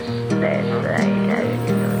pioneers. That's right, I really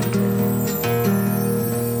know.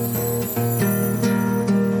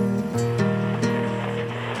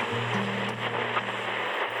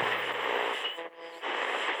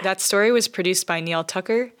 That story was produced by Neil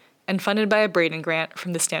Tucker and funded by a Braden grant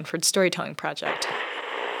from the Stanford Storytelling Project.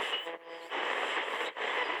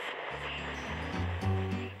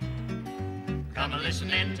 Come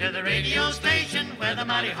listening to the radio station where the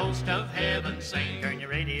mighty host of heaven sing. Turn your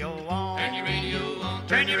radio on. Turn your radio on.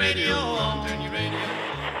 Turn your radio on. Turn your radio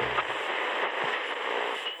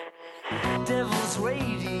on. Devil's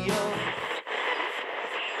Radio.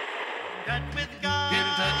 Cut with God. Get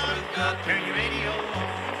in touch with God. Turn your radio on.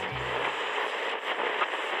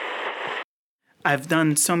 I've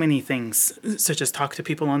done so many things, such as talk to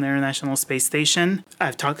people on the International Space Station.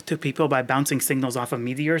 I've talked to people by bouncing signals off of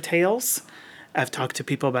meteor tails. I've talked to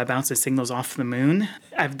people by bouncing signals off the moon.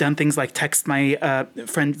 I've done things like text my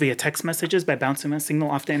friend via text messages by bouncing a signal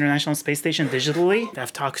off the International Space Station digitally.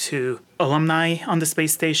 I've talked to alumni on the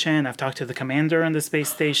space station. I've talked to the commander on the space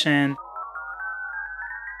station.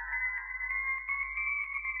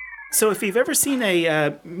 So if you've ever seen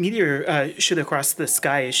a meteor shoot across the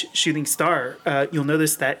sky, a shooting star, you'll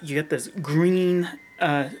notice that you get this green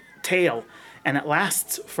tail, and it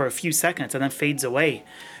lasts for a few seconds and then fades away.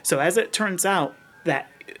 So as it turns out, that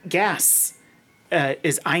gas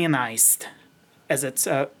is ionized as it's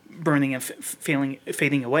burning and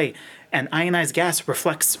fading away. And ionized gas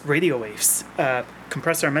reflects radio waves,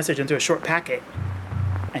 compress our message into a short packet.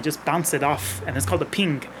 and just bounce it off, and it's called a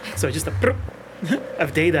ping. So just a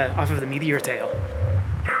of data off of the meteor tail.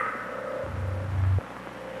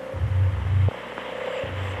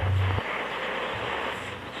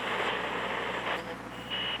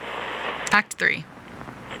 Act 3.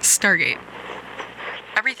 Stargate.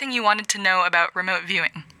 Everything you wanted to know about remote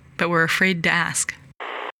viewing, but were afraid to ask.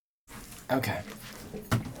 Okay.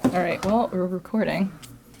 All right, well, we're recording.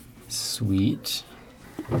 Sweet.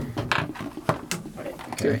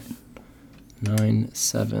 Okay.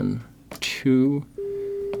 972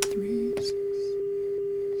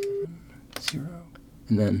 367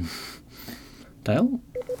 and then dial.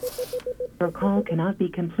 Your call cannot be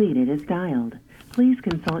completed as dialed. Please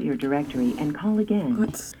consult your directory and call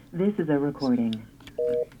again. This is a recording.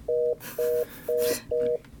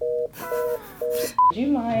 Do you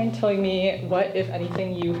mind telling me what, if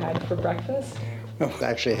anything, you had for breakfast? Oh, I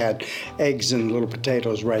actually had eggs and little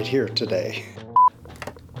potatoes right here today.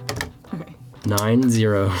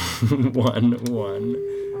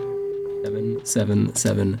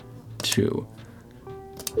 90117772.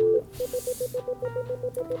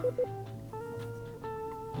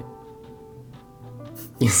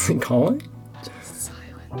 Is it calling? Just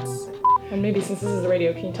silence. And maybe since this is the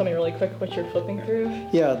radio, can you tell me really quick what you're flipping through?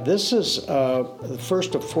 Yeah, this is the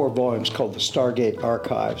first of 4 volumes called the Stargate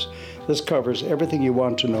Archives. This covers everything you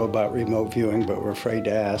want to know about remote viewing, but we're afraid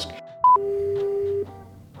to ask.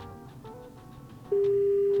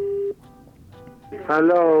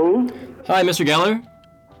 Hello? Hi, Mr. Geller?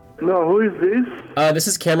 No, who is this? This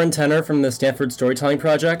is Cameron Tenner from the Stanford Storytelling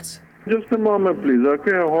Project. Just a moment, please.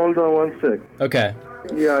 Okay, hold on 1 sec. Okay.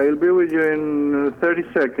 Yeah, I'll be with you in 30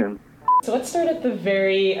 seconds. So let's start at the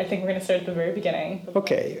very, I think we're going to start at the very beginning.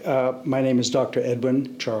 Okay, my name is Dr.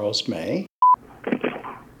 Edwin Charles May.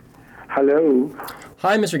 Hello?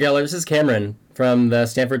 Hi, Mr. Geller. This is Cameron from the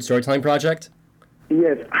Stanford Storytelling Project.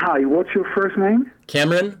 Yes, hi. What's your first name?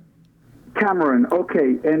 Cameron. Cameron,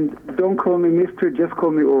 okay. And don't call me Mr., just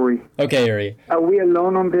call me Uri. Okay, Uri. Are we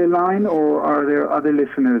alone on the line, or are there other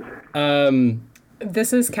listeners?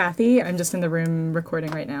 This is Kathy. I'm just in the room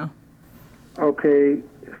recording right now. Okay.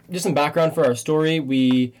 Just some background for our story.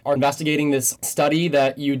 We are investigating this study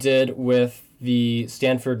that you did with the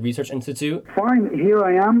Stanford Research Institute. Fine, here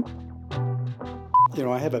I am. You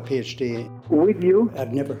know, I have a PhD. With you?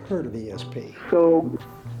 I've never heard of ESP. So,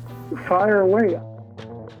 fire away.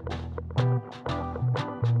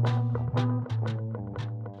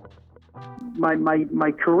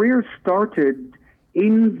 My career started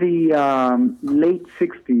in the late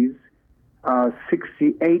 60s,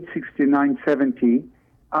 68, 69, 70.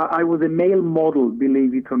 I was a male model,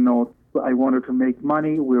 believe it or not. I wanted to make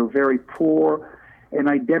money. We were very poor. And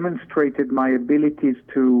I demonstrated my abilities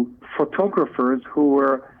to photographers who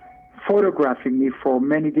were photographing me for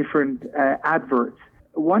many different adverts.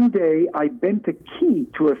 One day, I bent a key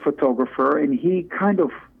to a photographer, and he kind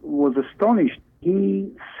of was astonished.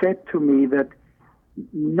 He said to me that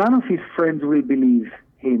none of his friends will believe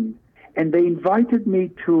him. And they invited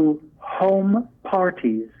me to home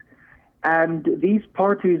parties. And these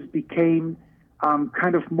parties became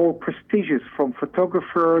kind of more prestigious. From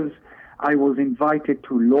photographers, I was invited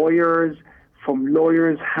to lawyers, from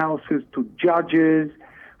lawyers' houses to judges,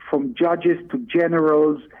 from judges to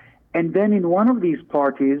generals. And then in one of these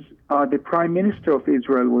parties, the Prime Minister of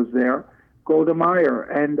Israel was there, Golda Meir,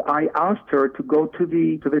 and I asked her to go to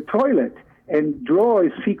the toilet and draw a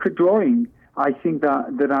secret drawing. I think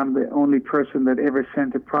that I'm the only person that ever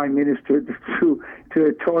sent a prime minister to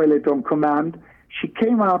a toilet on command. She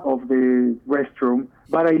came out of the restroom,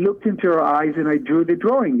 but I looked into her eyes and I drew the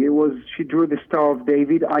drawing. She drew the Star of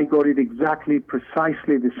David. I got it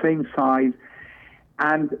precisely the same size.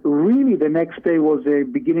 And really the next day was the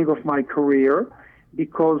beginning of my career,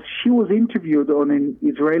 because she was interviewed on an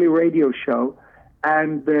Israeli radio show,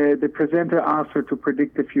 and the presenter asked her to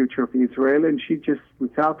predict the future of Israel, and she just,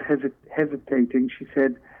 without hesitating, she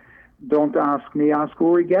said, "Don't ask me, ask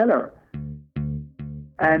Uri Geller."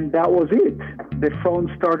 And that was it. The phone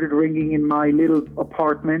started ringing in my little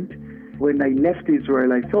apartment. When I left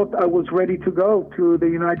Israel, I thought I was ready to go to the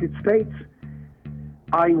United States.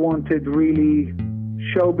 I wanted really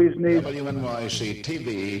show business. WNYC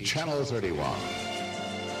TV, Channel 31.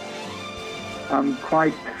 I'm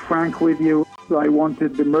quite frank with you. I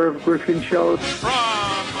wanted the Merv Griffin show. From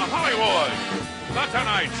Hollywood, The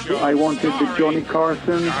Tonight Show. I wanted the Johnny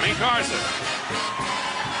Carson. Johnny Carson.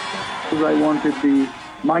 I wanted the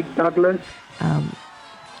Mike Douglas.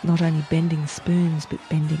 Not only bending spoons, but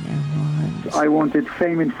bending our minds. I wanted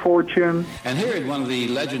fame and fortune. And here is one of the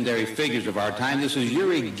legendary figures of our time. This is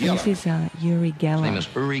Uri Geller. This is Uri Geller. His name is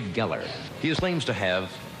Uri Geller. He claims to have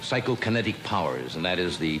psychokinetic powers, and that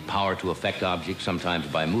is the power to affect objects, sometimes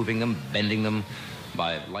by moving them, bending them,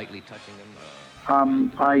 by lightly touching them.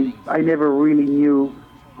 I never really knew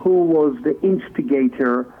who was the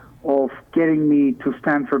instigator of getting me to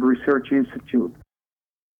Stanford Research Institute.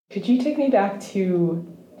 Could you take me back to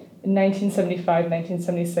 1975,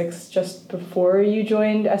 1976, just before you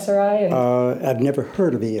joined SRI? I'd never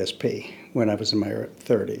heard of ESP when I was in my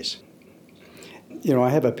 30s. You know, I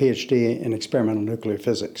have a PhD in experimental nuclear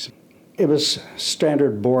physics. It was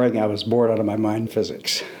standard boring, I was bored out of my mind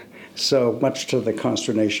physics. So much to the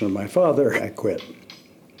consternation of my father, I quit.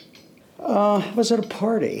 I was at a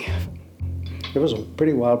party. It was a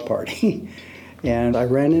pretty wild party. And I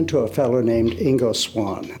ran into a fellow named Ingo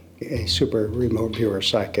Swann, a super remote viewer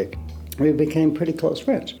psychic. We became pretty close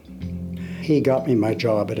friends. He got me my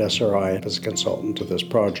job at SRI as a consultant to this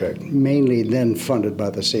project, mainly then funded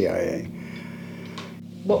by the CIA.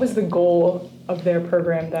 What was the goal of their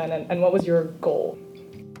program then, and what was your goal?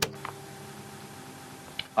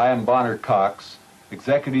 I am Bonner Cox,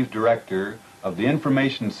 Executive Director of the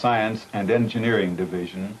Information Science and Engineering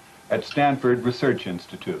Division at Stanford Research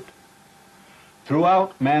Institute.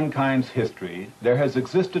 Throughout mankind's history, there has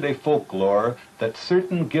existed a folklore that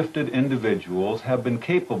certain gifted individuals have been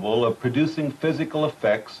capable of producing physical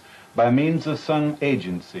effects by means of some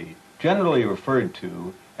agency, generally referred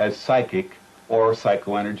to as psychic or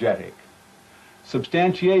psychoenergetic.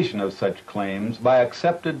 Substantiation of such claims by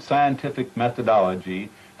accepted scientific methodology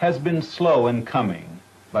has been slow in coming,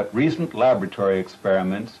 but recent laboratory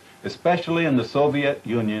experiments, especially in the Soviet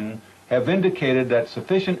Union, have indicated that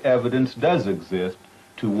sufficient evidence does exist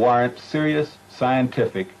to warrant serious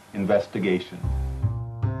scientific investigation.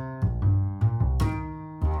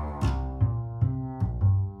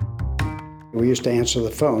 We used to answer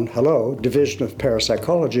the phone, "Hello, Division of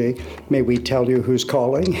Parapsychology, may we tell you who's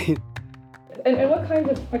calling?" And what kinds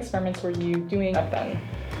of experiments were you doing back then?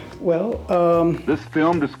 Well, This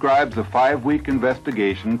film describes a 5-week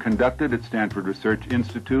investigation conducted at Stanford Research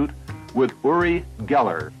Institute with Uri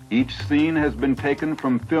Geller. Each scene has been taken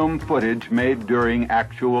from film footage made during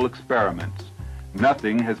actual experiments.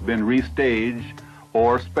 Nothing has been restaged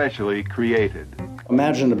or specially created.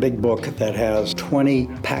 Imagine a big book that has 20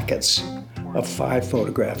 packets of 5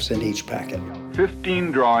 photographs in each packet.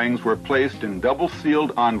 15 drawings were placed in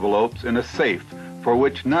double-sealed envelopes in a safe for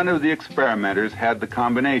which none of the experimenters had the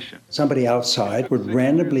combination. Somebody outside would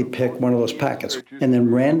randomly pick one of those packets and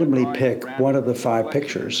then randomly pick one of the 5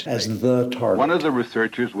 pictures as the target. One of the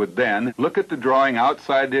researchers would then look at the drawing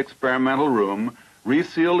outside the experimental room,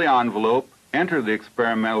 reseal the envelope, enter the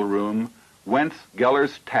experimental room, whence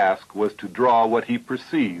Geller's task was to draw what he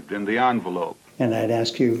perceived in the envelope. And I'd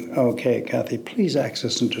ask you, okay, Kathy, please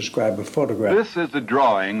access and describe a photograph. This is the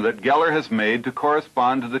drawing that Geller has made to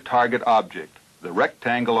correspond to the target object. The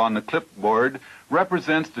rectangle on the clipboard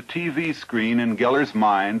represents the TV screen in Geller's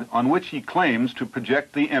mind on which he claims to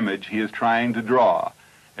project the image he is trying to draw.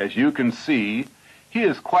 As you can see, he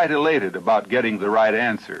is quite elated about getting the right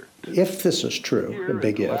answer. If this is true, a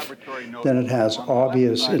big if, then it has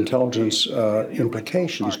obvious intelligence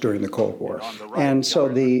implications during the Cold War. And so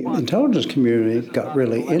the intelligence community got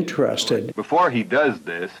really interested. Before he does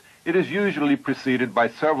this, it is usually preceded by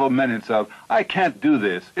several minutes of, "I can't do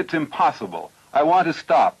this, it's impossible. I want to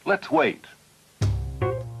stop. Let's wait."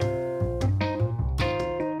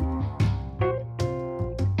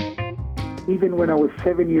 Even when I was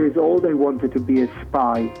 7 years old, I wanted to be a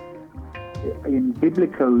spy. In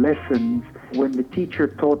biblical lessons, when the teacher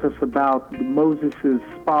taught us about Moses'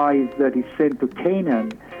 spies that he sent to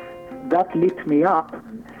Canaan, that lit me up.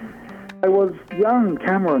 I was young,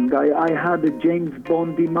 Cameron. I had a James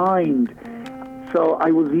Bondy mind. So I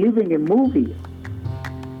was living a movie.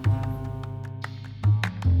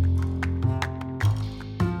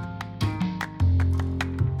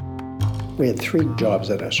 We had 3 jobs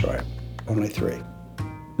at SRI, only 3.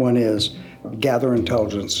 One is gather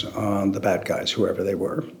intelligence on the bad guys, whoever they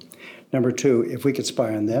were. Number 2, if we could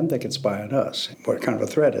spy on them, they could spy on us. What kind of a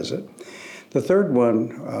threat is it? The third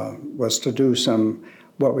one was to do some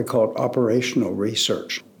what we called operational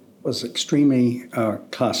research. It was extremely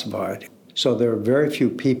classified, so there were very few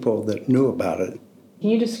people that knew about it. Can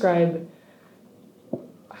you describe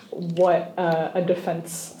what a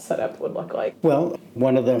defense setup would look like? Well,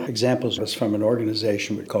 one of the examples was from an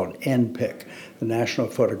organization we called NPIC, the National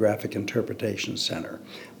Photographic Interpretation Center.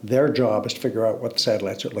 Their job is to figure out what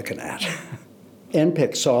satellites are looking at.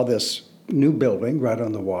 NPIC saw this new building right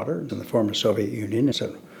on the water in the former Soviet Union and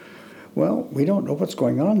said, well, we don't know what's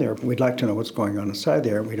going on there. We'd like to know what's going on inside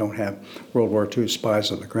there. We don't have World War II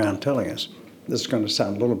spies on the ground telling us. This is going to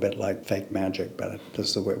sound a little bit like fake magic, but this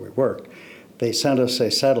is the way we work. They sent us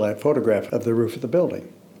a satellite photograph of the roof of the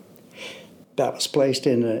building. That was placed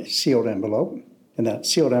in a sealed envelope, and that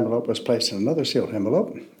sealed envelope was placed in another sealed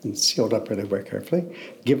envelope, and sealed up really very carefully,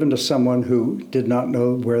 given to someone who did not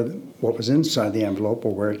know what was inside the envelope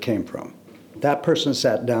or where it came from. That person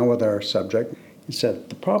sat down with our subject and said,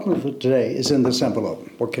 "The problem of today is in this envelope.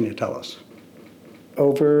 What can you tell us?"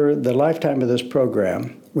 Over the lifetime of this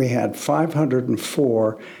program, we had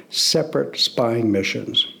 504 separate spying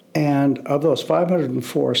missions. And of those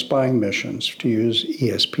 504 spying missions, to use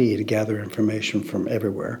ESP to gather information from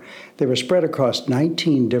everywhere, they were spread across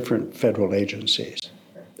 19 different federal agencies.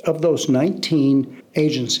 Of those 19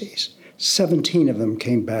 agencies, 17 of them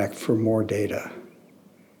came back for more data.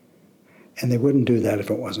 And they wouldn't do that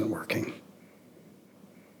if it wasn't working.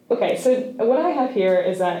 Okay, so what I have here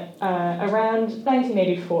is that around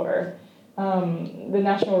 1984, the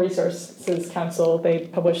National Resources Council, they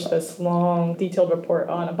published this long, detailed report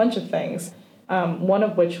on a bunch of things, one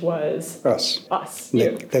of which was... Us.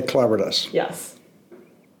 You. They clobbered us. Yes.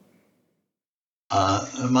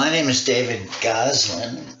 My name is David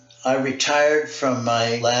Goslin. I retired from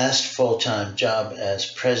my last full-time job as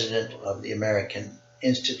president of the American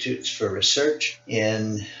Institutes for Research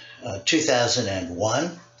in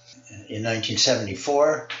 2001. In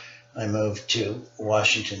 1974, I moved to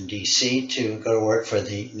Washington, D.C. to go to work for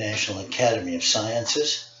the National Academy of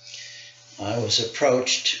Sciences. I was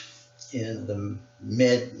approached in the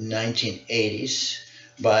mid-1980s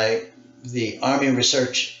by the Army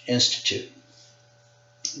Research Institute,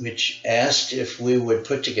 which asked if we would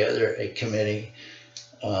put together a committee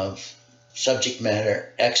of subject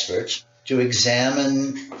matter experts to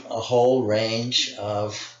examine a whole range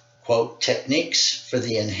of, quote, techniques for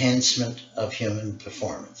the enhancement of human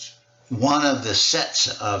performance. One of the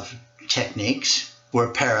sets of techniques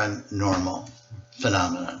were paranormal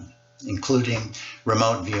phenomena, including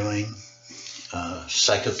remote viewing,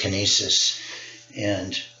 psychokinesis,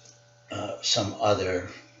 and some other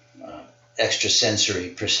extrasensory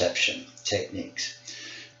perception techniques.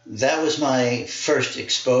 That was my first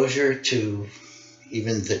exposure to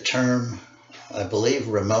even the term, I believe,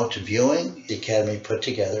 remote viewing. The Academy put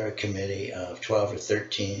together a committee of 12 or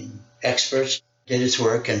 13 experts, did its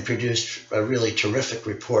work, and produced a really terrific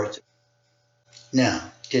report.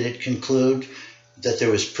 Now, did it conclude that there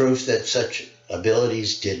was proof that such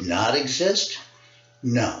abilities did not exist?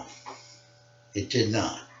 No, it did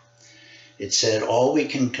not. It said all we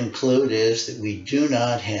can conclude is that we do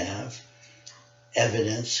not have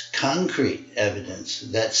evidence, concrete evidence,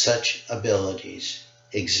 that such abilities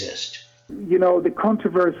exist. You know, the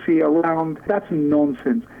controversy around, that's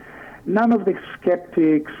nonsense. None of the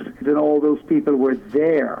skeptics and all those people were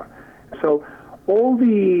there. So all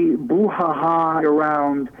the brouhaha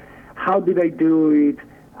around how did I do it,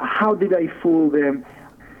 how did I fool them,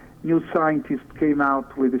 New Scientist came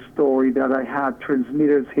out with a story that I had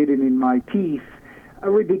transmitters hidden in my teeth, are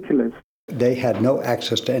ridiculous. They had no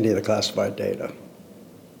access to any of the classified data.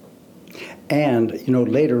 And, you know,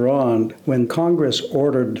 later on, when Congress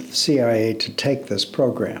ordered the CIA to take this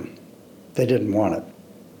program, they didn't want it.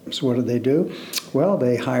 So what did they do? Well,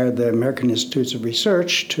 they hired the American Institutes of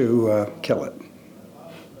Research to kill it.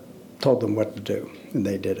 Told them what to do, and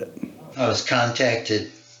they did it. I was contacted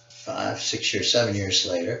 5, 6 years, 7 years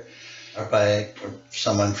later by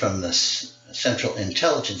someone from the Central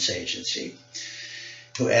Intelligence Agency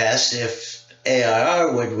who asked if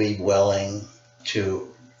AIR would be willing to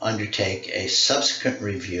undertake a subsequent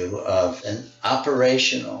review of an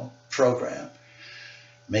operational program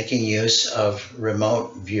making use of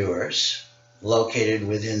remote viewers located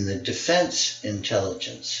within the Defense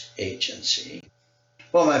Intelligence Agency.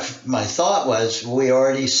 Well, my thought was, we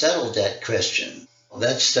already settled that question.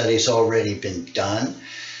 That study's already been done.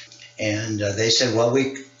 And they said, well,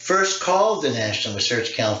 we first called the National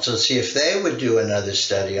Research Council to see if they would do another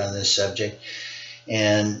study on this subject.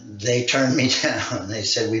 And they turned me down. They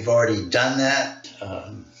said, we've already done that.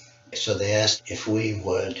 So they asked if we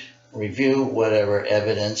would review whatever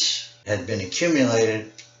evidence had been accumulated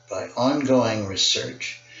by ongoing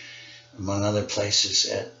research, among other places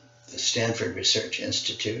at the Stanford Research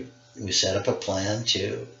Institute. We set up a plan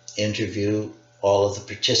to interview all of the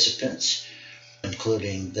participants,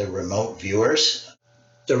 including the remote viewers.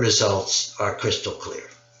 The results are crystal clear,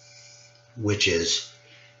 which is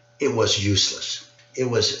it was useless. It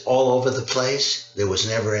was all over the place. There was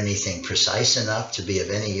never anything precise enough to be of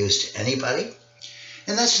any use to anybody.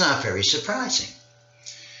 And that's not very surprising,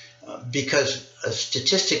 because a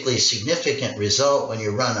statistically significant result when you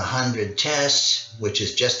run 100 tests, which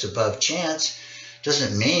is just above chance,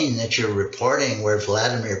 doesn't mean that you're reporting where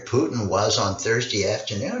Vladimir Putin was on Thursday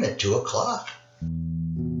afternoon at 2 o'clock.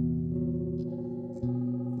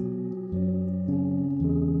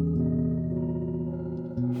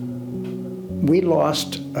 We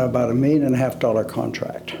lost about $1.5 million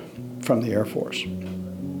contract from the Air Force.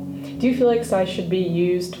 Do you feel like sci should be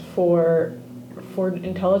used for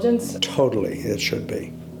intelligence? Totally, it should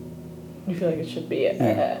be. You feel like it should be.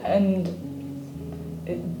 Yeah.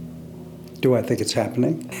 Do I think it's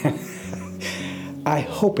happening? I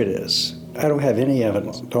hope it is. I don't have any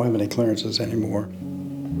evidence, don't have any clearances anymore.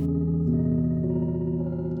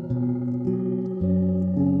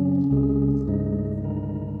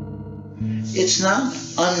 It's not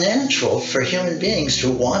unnatural for human beings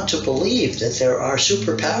to want to believe that there are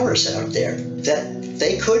superpowers out there that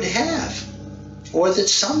they could have, or that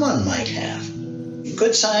someone might have.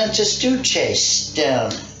 Good scientists do chase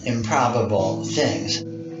down improbable things.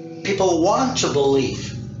 People want to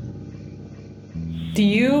believe. Do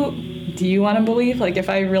you want to believe? Like, if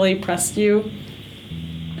I really pressed you,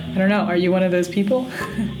 I don't know, are you one of those people?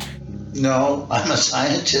 No, I'm a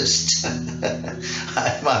scientist.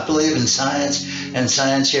 I believe in science, and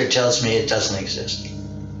science here tells me it doesn't exist.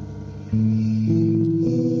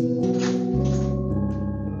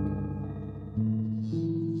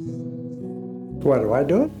 Why do I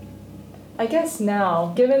do it? I guess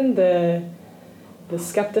now, given the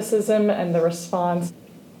skepticism and the response,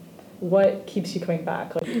 what keeps you coming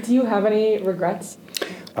back? Like, do you have any regrets?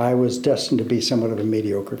 I was destined to be somewhat of a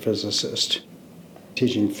mediocre physicist,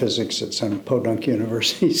 teaching physics at some podunk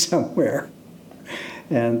university somewhere.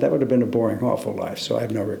 And that would have been a boring, awful life, so I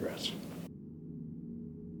have no regrets.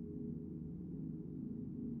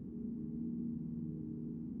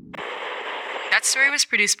 That story was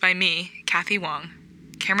produced by me, Kathy Wong,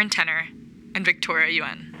 Cameron Tenner, and Victoria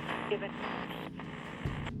Yuen.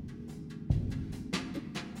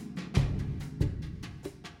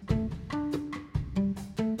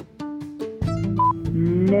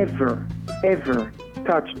 Never, ever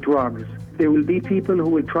touch drugs. There will be people who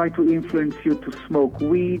will try to influence you to smoke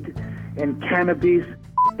weed and cannabis.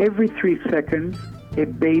 Every 3 seconds, a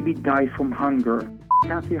baby dies from hunger.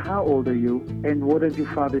 Kathy, how old are you? And what does your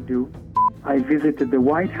father do? I visited the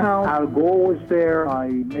White House. Al Gore was there. I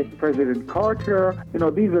met President Carter. You know,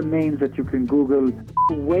 these are names that you can Google.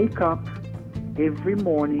 Wake up every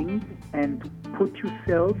morning and put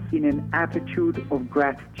yourself in an attitude of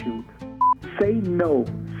gratitude. Say no.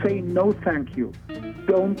 Say no, thank you.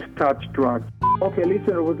 Don't touch drugs. Okay,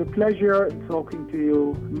 listen, it was a pleasure talking to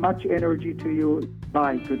you. Much energy to you.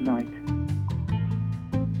 Bye. Good night.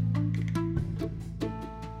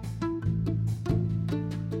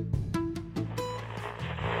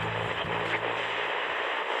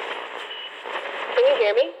 Can you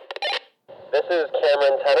hear me? This is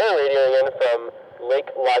Cameron Tenner radioing in from Lake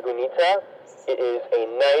Lagunita. It is a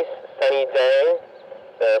nice sunny day.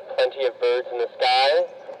 There are plenty of birds in the sky,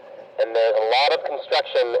 and there's a lot of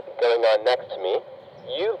construction going on next to me.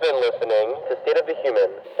 You've been listening to State of the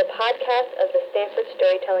Human, the podcast of the Stanford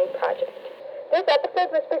Storytelling Project. This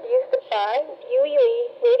episode was produced by Yui Lee,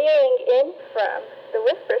 radioing in from the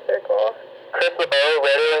Whisper Circle. Chris LeBeau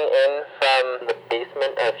radioing in from the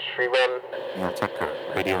basement of Shriram. Neil Tucker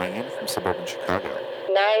radioing in from suburban Chicago.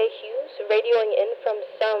 Naya Hughes, radioing in from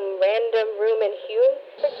some random room in Hume.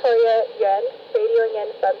 Victoria Yuen, radioing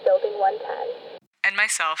in from Building 110. And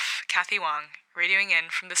myself, Kathy Wong, radioing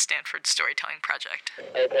in from the Stanford Storytelling Project.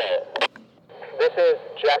 Okay. This is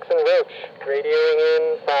Jackson Roach, radioing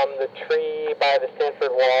in from the tree by the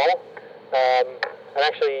Stanford wall. I'm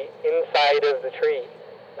actually inside of the tree.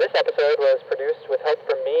 This episode was produced with help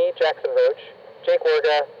from me, Jackson Roach, Jake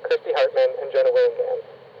Warga, Christy Hartman, and Jonah Willingham.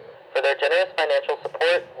 For their generous financial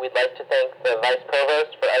support, we'd like to thank the Vice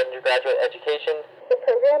Provost for Undergraduate Education, the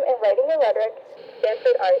Program in Writing and Rhetoric,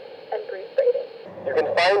 Stanford Arts, and Bruce Braden. You can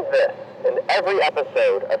find this in every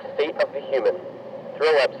episode of State of the Human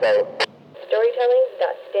through our website,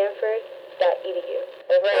 storytelling.stanford.edu.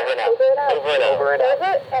 Over and out. Over and out. Over and out. Over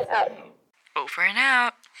and out. Over and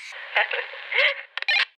out.